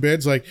even 2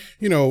 beds, like,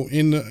 you know,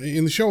 in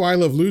the show I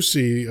Love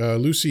Lucy,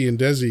 Lucy and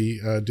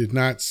Desi did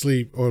not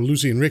sleep, or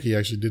Lucy and Ricky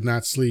actually did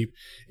not sleep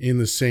in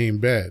the same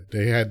bed.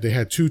 They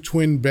had 2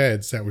 twin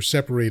beds that were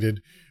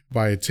separated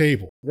by a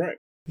table. Right.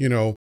 You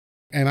know,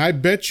 and I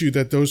bet you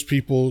that those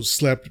people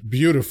slept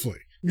beautifully.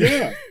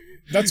 Yeah.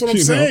 That's what I'm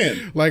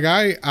saying. Like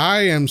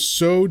I am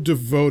so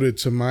devoted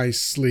to my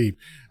sleep.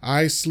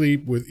 I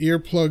sleep with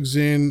earplugs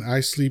in. I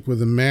sleep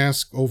with a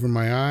mask over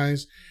my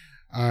eyes.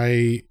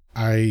 I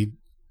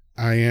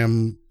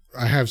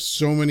have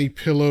so many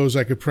pillows.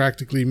 I could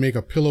practically make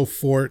a pillow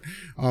fort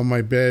on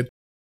my bed.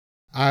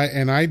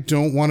 I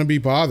don't want to be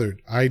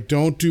bothered. I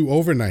don't do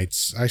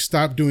overnights. I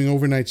stopped doing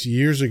overnights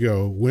years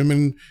ago.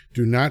 Women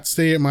do not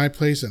stay at my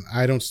place, and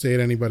I don't stay at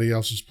anybody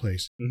else's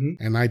place.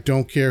 Mm-hmm. And I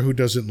don't care who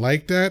doesn't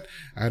like that.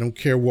 I don't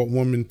care what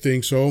woman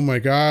thinks, oh my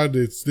God,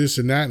 it's this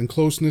and that and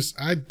closeness.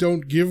 I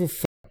don't give a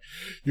fuck.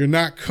 You're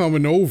not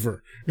coming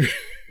over.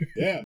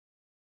 Yeah.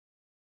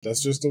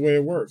 That's just the way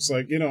it works.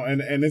 Like, you know,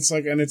 and it's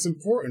like, and it's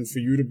important for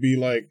you to be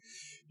like,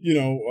 you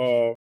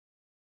know,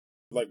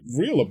 like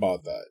real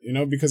about that, you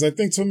know, because I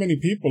think so many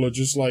people are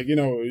just like, you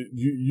know,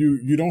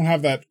 you don't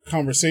have that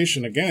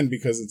conversation again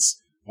because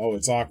it's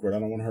awkward. I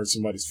don't want to hurt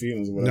somebody's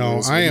feelings or whatever.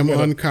 No, I am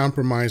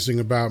uncompromising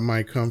about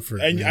my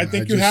comfort. And man. I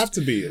think you have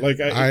to be like,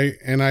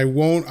 I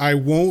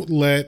won't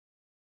let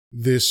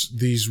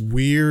these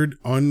weird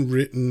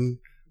unwritten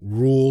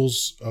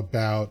rules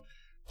about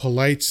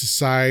polite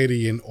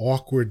society and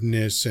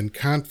awkwardness and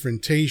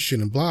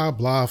confrontation and blah,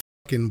 blah,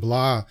 fucking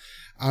blah.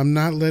 I'm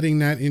not letting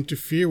that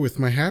interfere with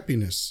my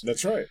happiness.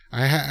 That's right.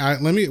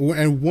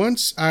 And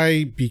once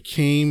I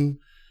became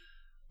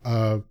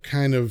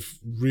kind of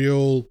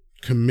real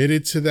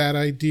committed to that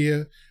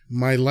idea,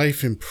 my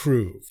life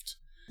improved.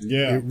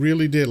 Yeah. It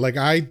really did. Like,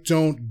 I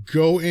don't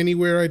go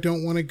anywhere I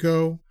don't want to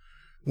go.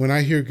 When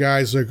I hear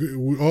guys like,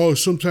 oh,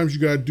 sometimes you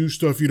got to do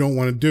stuff you don't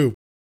want to do.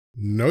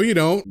 No, you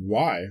don't.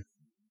 Why?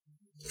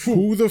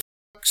 Who the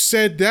fuck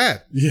said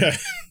that? Yeah.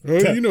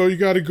 You know, you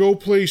got to go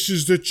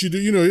places that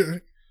you know,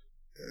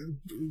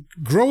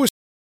 grow a.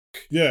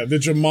 Yeah.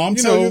 Did your mom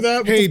tell you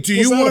that? Hey, do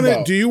you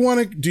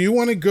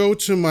want to go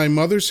to my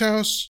mother's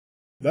house?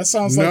 That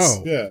sounds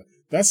like, yeah.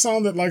 That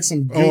sounded like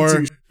some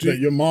guilty that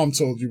your mom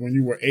told you when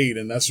you were 8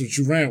 and that's what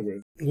you ran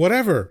with.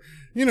 Whatever.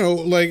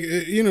 Like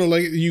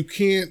you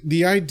can't,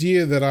 the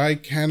idea that I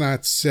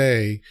cannot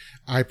say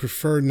I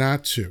prefer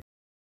not to.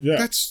 Yeah.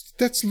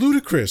 That's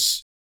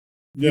ludicrous.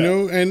 Yeah. You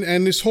know,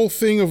 and this whole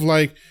thing of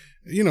like,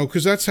 you know,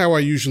 because that's how I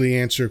usually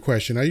answer a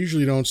question. I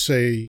usually don't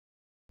say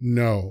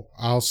no.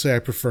 I'll say I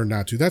prefer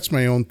not to. That's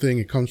my own thing.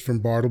 It comes from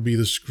Bartleby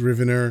the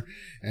Scrivener,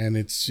 and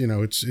it's, you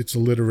know, it's a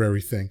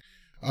literary thing.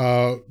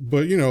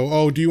 But, you know,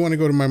 oh, do you want to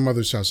go to my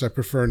mother's house? I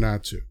prefer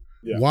not to.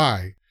 Yeah.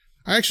 Why?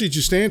 I actually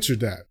just answered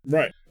that.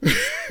 Right.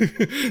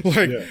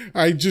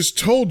 I just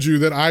told you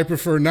that I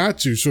prefer not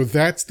to. So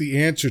that's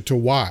the answer to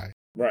why.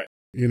 Right.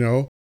 You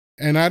know?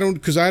 And I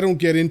don't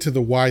get into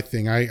the why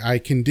thing. I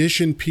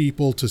condition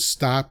people to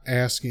stop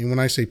asking. When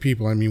I say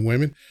people, I mean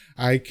women.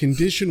 I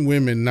condition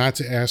women not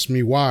to ask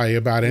me why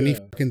about any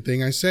fucking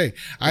thing I say. Right.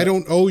 I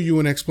don't owe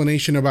you an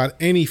explanation about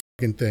any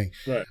fucking thing.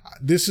 Right.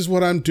 This is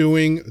what I'm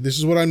doing. This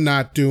is what I'm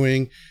not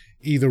doing.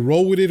 Either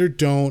roll with it or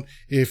don't.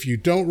 If you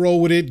don't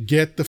roll with it,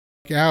 get the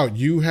fuck out.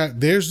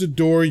 There's the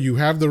door. You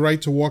have the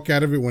right to walk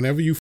out of it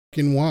whenever you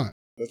fucking want.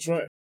 That's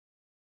right.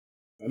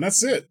 And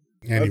that's it.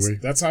 Anyway,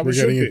 that's how we're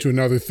getting into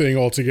another thing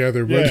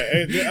altogether, but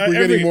we're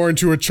getting more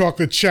into a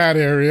chocolate chat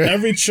area.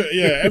 Every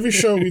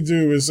show we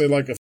do is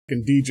like a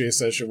fucking DJ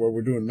session where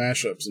we're doing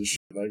mashups and shit.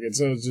 Like it's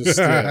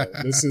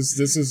just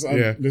this is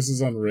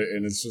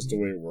unwritten. It's just the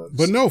way it works.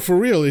 But no, for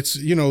real, it's,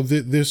 you know,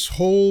 this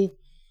whole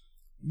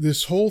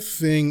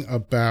thing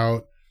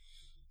about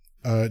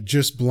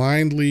just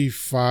blindly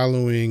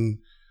following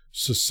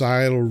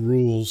societal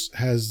rules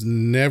has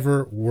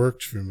never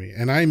worked for me,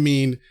 and I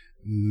mean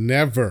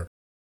never.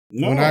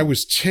 No. When I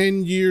was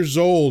 10 years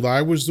old,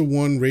 I was the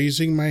one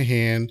raising my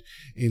hand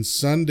in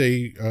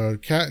Sunday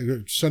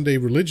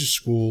religious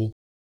school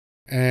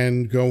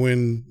and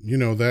going, you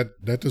know, that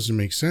doesn't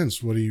make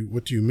sense. What do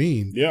you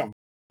mean? Yeah.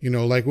 You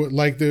know, like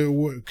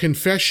the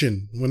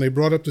confession, when they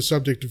brought up the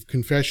subject of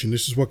confession,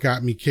 this is what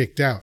got me kicked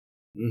out.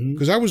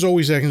 Because I was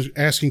always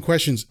asking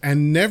questions,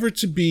 and never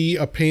to be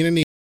a pain in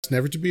the ass,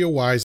 never to be a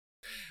wise.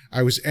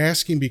 I was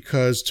asking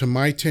because to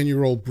my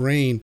 10-year-old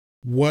brain,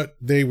 what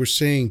they were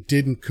saying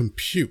didn't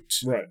compute.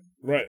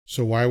 Right.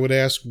 So I would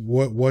ask,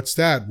 what's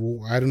that?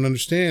 Well, I don't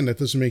understand. That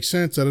doesn't make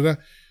sense.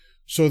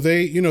 So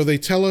they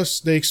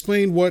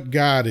explain what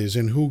God is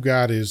and who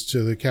God is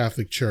to the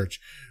Catholic Church.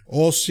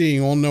 All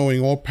seeing, all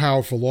knowing, all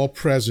powerful, all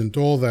present,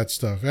 all that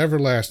stuff.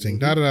 Everlasting,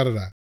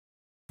 da-da-da-da-da.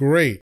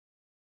 Great.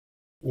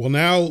 Well,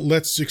 now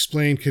let's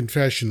explain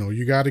confessional.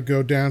 You got to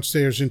go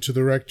downstairs into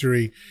the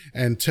rectory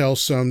and tell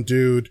some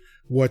dude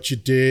what you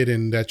did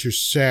and that you're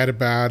sad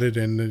about it,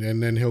 and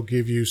then he'll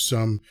give you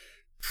some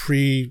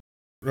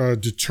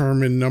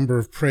determined number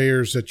of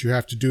prayers that you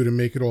have to do to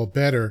make it all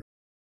better.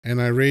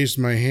 And I raised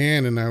my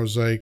hand and I was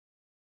like,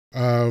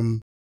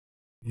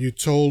 You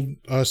told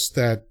us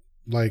that,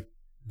 like,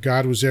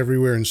 God was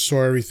everywhere and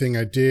saw everything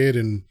I did,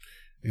 and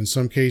in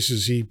some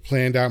cases he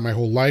planned out my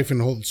whole life,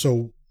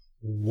 so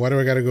what do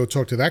I got to go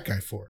talk to that guy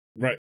for?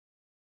 Right.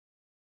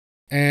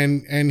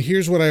 And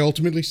here's what I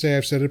ultimately say.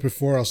 I've said it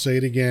before, I'll say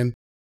it again.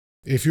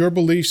 If your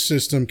belief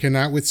system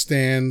cannot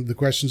withstand the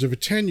questions of a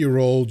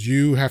 10-year-old,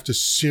 you have to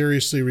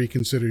seriously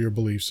reconsider your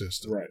belief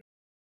system. Right.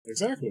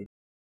 Exactly.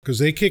 Because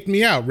they kicked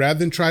me out. Rather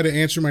than try to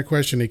answer my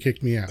question, they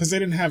kicked me out. Because they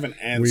didn't have an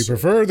answer. We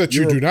prefer that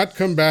you do not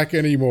come back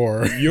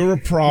anymore. You're a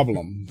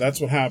problem.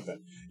 That's what happened.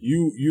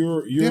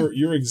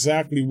 You're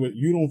exactly what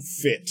you don't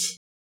fit.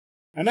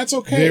 And that's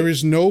okay. There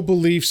is no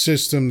belief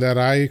system that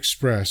I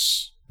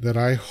express, that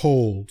I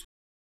hold,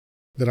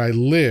 that I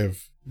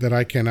live, that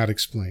I cannot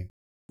explain.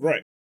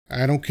 Right.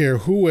 I don't care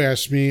who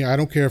asks me. I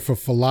don't care if a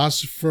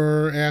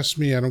philosopher asks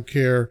me. I don't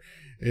care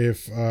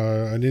if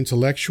an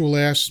intellectual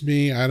asks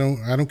me. I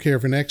don't care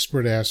if an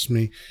expert asks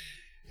me.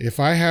 If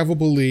I have a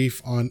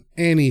belief on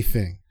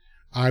anything,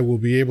 I will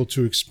be able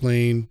to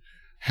explain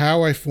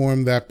how I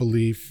formed that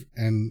belief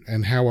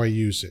and how I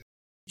use it.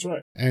 That's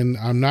right. And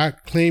I'm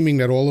not claiming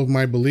that all of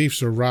my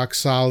beliefs are rock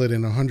solid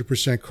and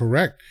 100%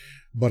 correct,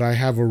 but I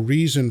have a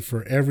reason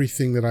for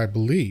everything that I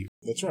believe.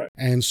 That's right.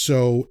 And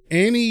so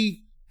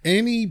any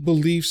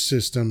belief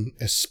system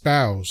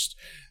espoused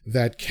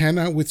that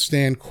cannot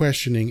withstand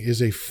questioning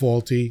is a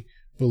faulty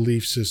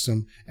belief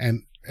system,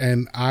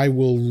 and I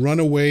will run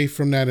away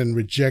from that and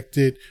reject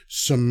it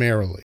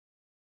summarily.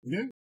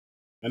 Yeah.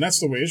 And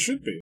that's the way it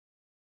should be.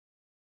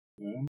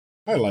 Yeah.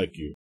 I like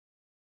you.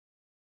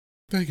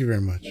 Thank you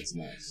very much. That's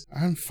nice.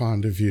 I'm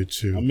fond of you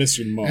too. I miss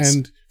you most.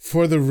 And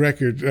for the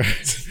record,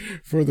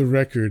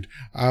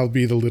 I'll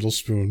be the little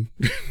spoon.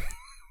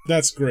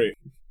 That's great.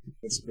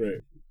 That's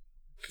great.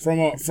 From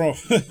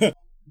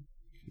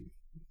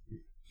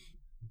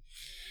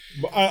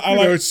I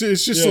like, it's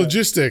just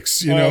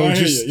logistics, you know,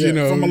 you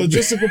know, from a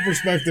logistical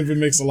perspective, it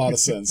makes a lot of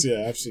sense.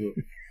 Yeah,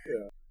 absolutely.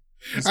 Yeah.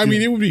 I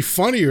mean, it would be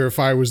funnier if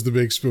I was the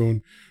big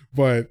spoon,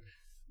 but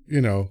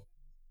you know,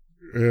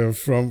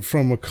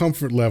 from a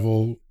comfort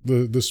level,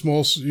 the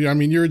small. I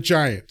mean, you're a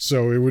giant,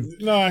 so it would.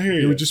 No, I hear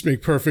you. It would just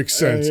make perfect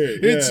sense.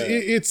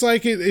 It's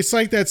like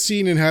that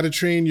scene in How to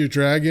Train Your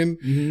Dragon,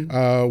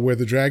 where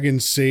the dragon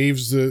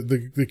saves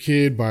the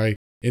kid by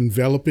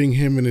enveloping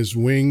him in his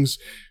wings.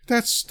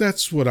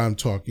 That's what I'm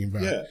talking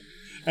about. Yeah.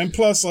 And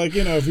plus, like,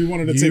 you know, if we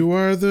wanted to You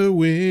are the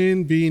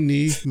wind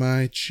beneath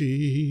my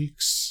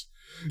cheeks.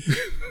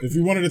 If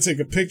you wanted to take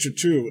a picture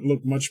too, it would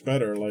look much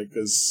better, like,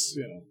 because,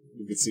 you know,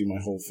 you could see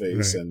my whole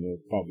face, right, and it'll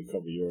probably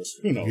cover yours.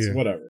 Who knows? Yeah.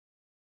 Whatever.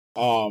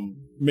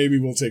 Maybe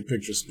we'll take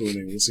picture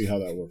spooning. We'll see how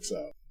that works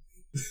out.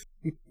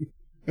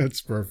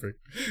 That's perfect.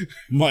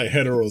 My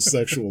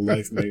heterosexual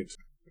life mate.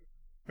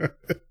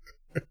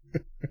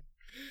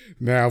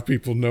 Now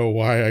people know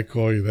why I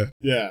call you that.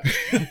 Yeah.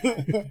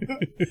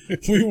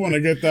 We want to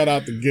get that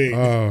out the gate.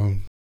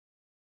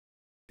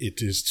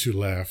 It is to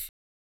laugh.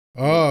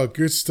 Oh,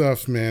 good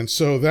stuff, man.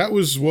 So that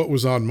was what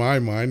was on my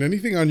mind.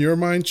 Anything on your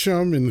mind,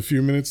 chum, in the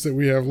few minutes that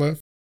we have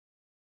left?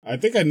 I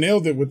think I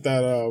nailed it with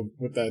that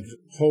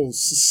whole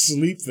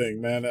sleep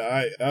thing, man.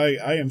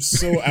 I am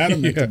so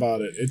adamant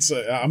about it. It's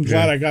I'm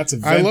glad I got to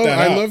vent that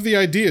out. I love the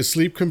idea.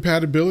 Sleep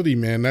compatibility,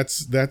 man.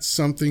 That's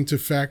something to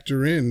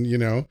factor in, you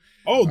know.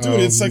 Oh, dude,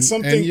 it's like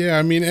something. And yeah,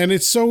 I mean, and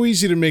it's so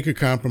easy to make a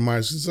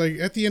compromise. It's like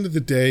at the end of the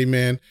day,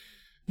 man,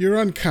 you're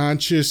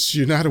unconscious.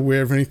 You're not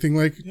aware of anything.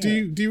 Like,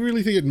 do you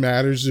really think it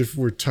matters if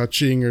we're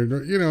touching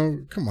or, you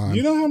know, come on.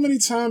 You know how many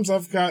times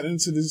I've gotten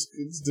into these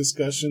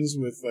discussions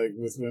with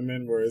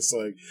women where it's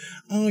like,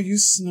 oh, you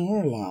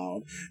snore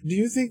loud. Do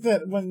you think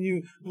that when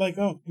you, like,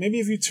 oh, maybe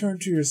if you turn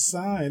to your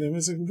side, and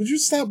it's like, would you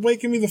stop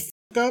waking me the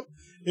fuck up?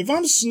 If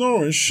I'm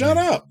snoring, shut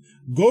up.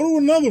 Go to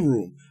another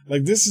room.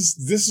 Like, this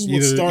is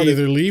what started.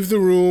 Either leave the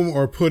room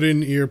or put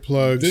in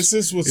earplugs. This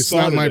is what it's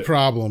started. It's not my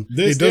problem.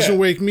 It doesn't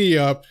wake me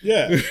up.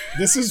 Yeah,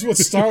 this is what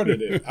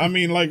started it. I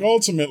mean, like,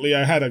 ultimately,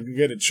 I had to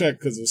get it checked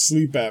because of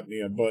sleep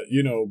apnea.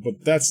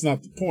 But that's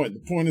not the point.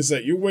 The point is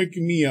that you're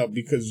waking me up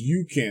because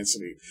you can't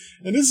sleep,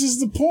 and this is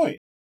the point.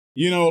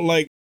 You know,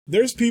 like,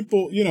 there's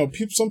people. You know,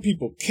 some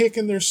people kick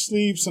in their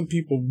sleep. Some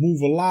people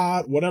move a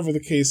lot. Whatever the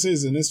case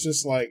is, and it's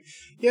just like,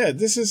 yeah,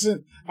 this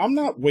isn't. I'm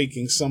not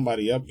waking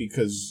somebody up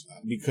because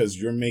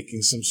you're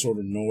making some sort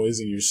of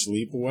noise in your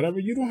sleep or whatever.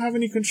 You don't have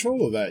any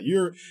control of that.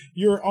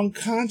 You're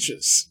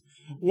unconscious.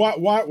 Why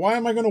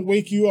am I going to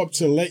wake you up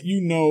to let you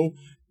know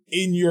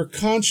in your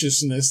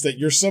consciousness that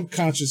your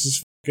subconscious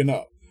is fucking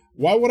up?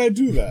 Why would I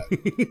do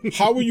that?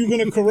 How are you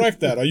going to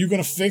correct that? Are you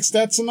going to fix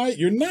that tonight?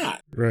 You're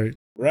not. Right.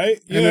 Right.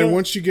 And then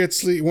once you get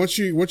once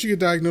you get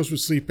diagnosed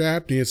with sleep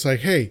apnea, it's like,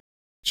 hey,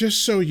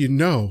 just so you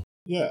know.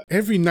 Yeah.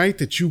 Every night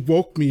that you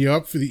woke me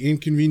up for the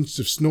inconvenience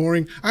of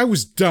snoring, I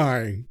was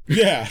dying.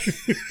 Yeah.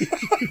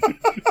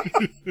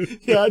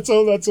 Yeah, I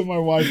told that to my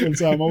wife one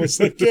time. I was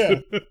like, yeah,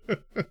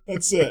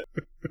 that's it.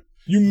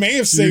 You may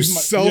have saved my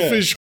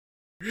selfish.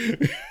 Yeah.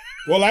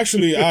 Well,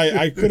 actually,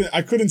 I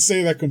couldn't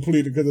say that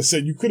completely because I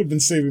said you could have been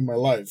saving my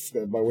life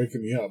by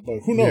waking me up, but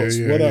who knows?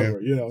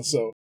 Whatever, you know.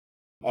 So,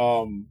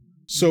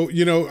 So,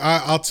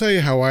 I'll tell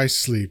you how I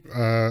sleep.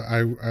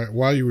 I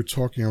while you were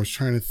talking, I was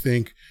trying to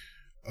think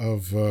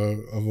of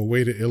a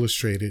way to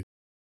illustrate it.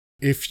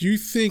 If you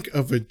think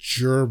of a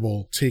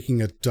gerbil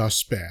taking a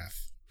dust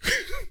bath.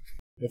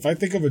 If I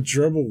think of a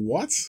gerbil,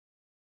 what?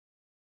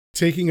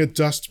 Taking a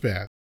dust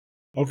bath.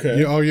 Okay.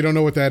 You don't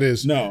know what that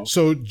is? No.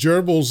 So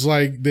gerbils,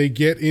 they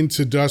get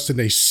into dust and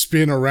they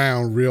spin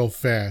around real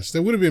fast.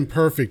 That would have been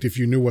perfect if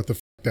you knew what the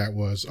that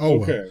was.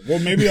 Oh, okay. Well,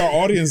 maybe our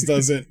audience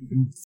doesn't.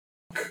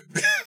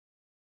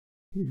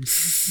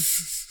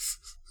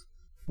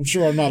 I'm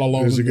sure I'm not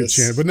alone. There's a good this.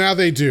 chance, but now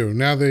they do.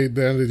 Now they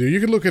do. You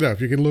can look it up.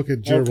 You can look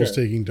at gerbils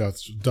taking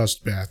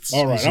dust baths.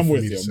 All right, I'm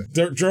with you.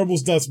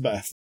 Gerbils dust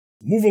bath.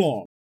 Move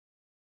along.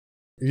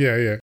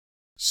 Yeah.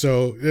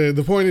 So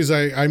the point is,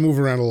 I move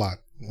around a lot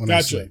when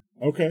I sleep.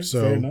 Okay,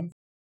 so, fair enough.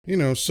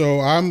 So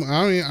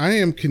I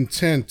am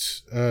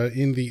content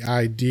in the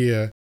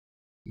idea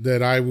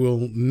that I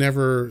will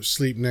never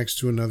sleep next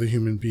to another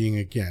human being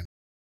again.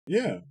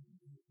 Yeah.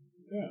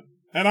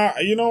 And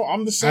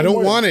I'm the same way. I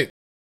don't want it.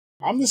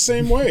 I'm the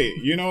same way.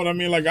 You know what I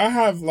mean? I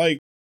have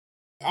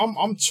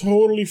I'm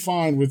totally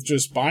fine with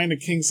just buying a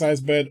king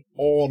size bed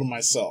all to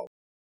myself.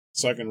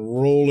 So I can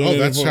roll in. Oh,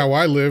 that's how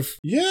I live.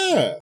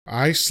 Yeah.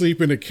 I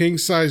sleep in a king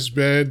size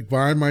bed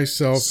by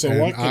myself,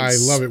 and I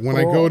love it. When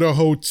I go to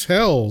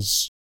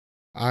hotels,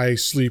 I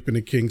sleep in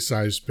a king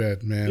size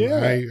bed, man.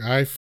 Yeah.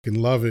 I fucking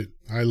love it.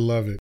 I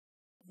love it.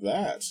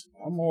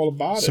 I'm all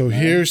about it. So man.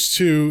 here's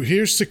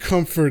to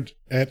comfort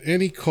at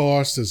any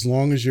cost, as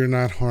long as you're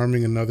not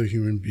harming another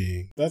human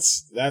being.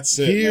 That's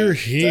it. Here.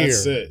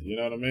 That's it. You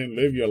know what I mean?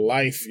 Live your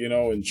life,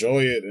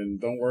 enjoy it, and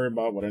don't worry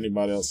about what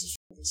anybody else is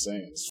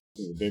saying. It's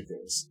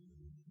ridiculous.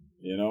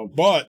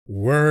 But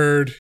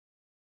word.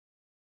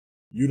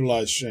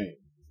 Utilize shame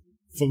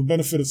for the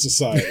benefit of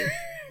society.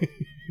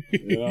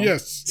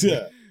 Yes.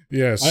 Yeah.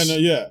 Yes. I know.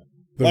 Yeah.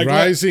 The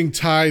rising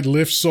tide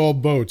lifts all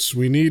boats.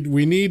 We need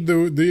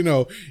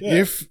the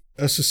if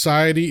a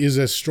society is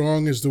as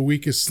strong as the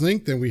weakest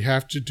link, then we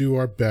have to do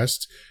our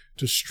best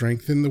to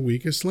strengthen the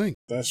weakest link.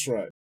 That's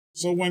right.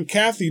 So when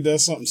Kathy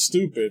does something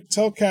stupid,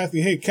 tell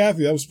Kathy, hey,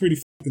 Kathy, that was pretty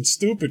fucking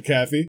stupid,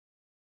 Kathy.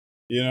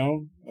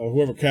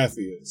 Whoever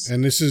Kathy is.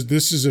 And this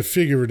is a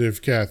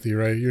figurative Kathy,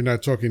 right? You're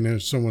not talking to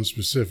someone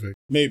specific.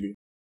 Maybe.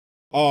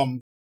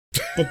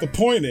 But the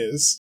point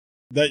is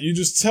that you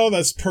just tell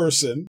this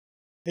person,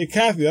 hey,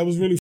 Kathy, that was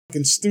really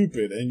fucking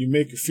stupid, and you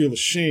make her feel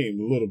ashamed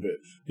a little bit.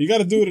 You got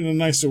to do it in a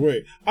nicer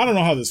way. I don't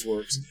know how this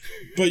works,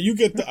 but you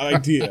get the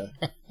idea.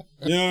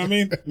 You know what I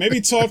mean? Maybe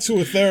talk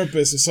to a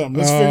therapist or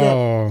something.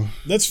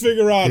 Let's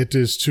figure out. It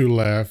is to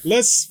laugh.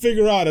 Let's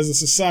figure out as a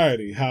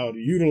society how to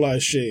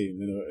utilize shame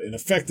in an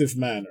effective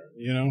manner.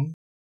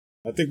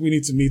 I think we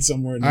need to meet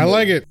somewhere. I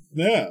like it.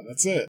 Yeah,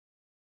 that's it.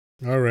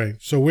 All right.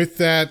 So with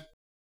that,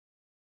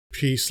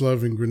 peace,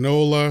 love, and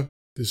granola.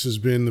 This has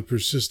been The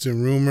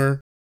Persistent Rumor.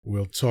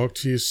 We'll talk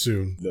to you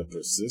soon. The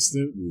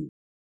Persistent Rumor.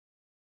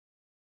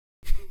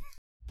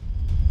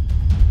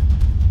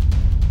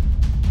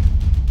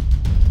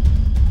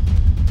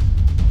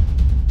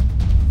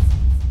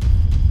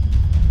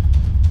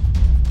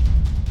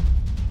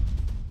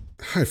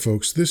 Hi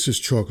folks, this is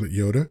Chocolate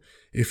Yoda.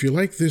 If you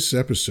like this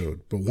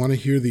episode but want to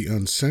hear the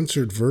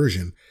uncensored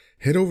version,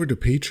 head over to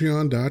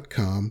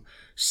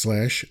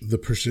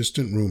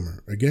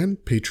patreon.com/thepersistentrumor. Again,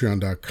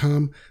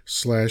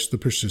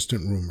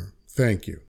 patreon.com/thepersistentrumor. Thank you.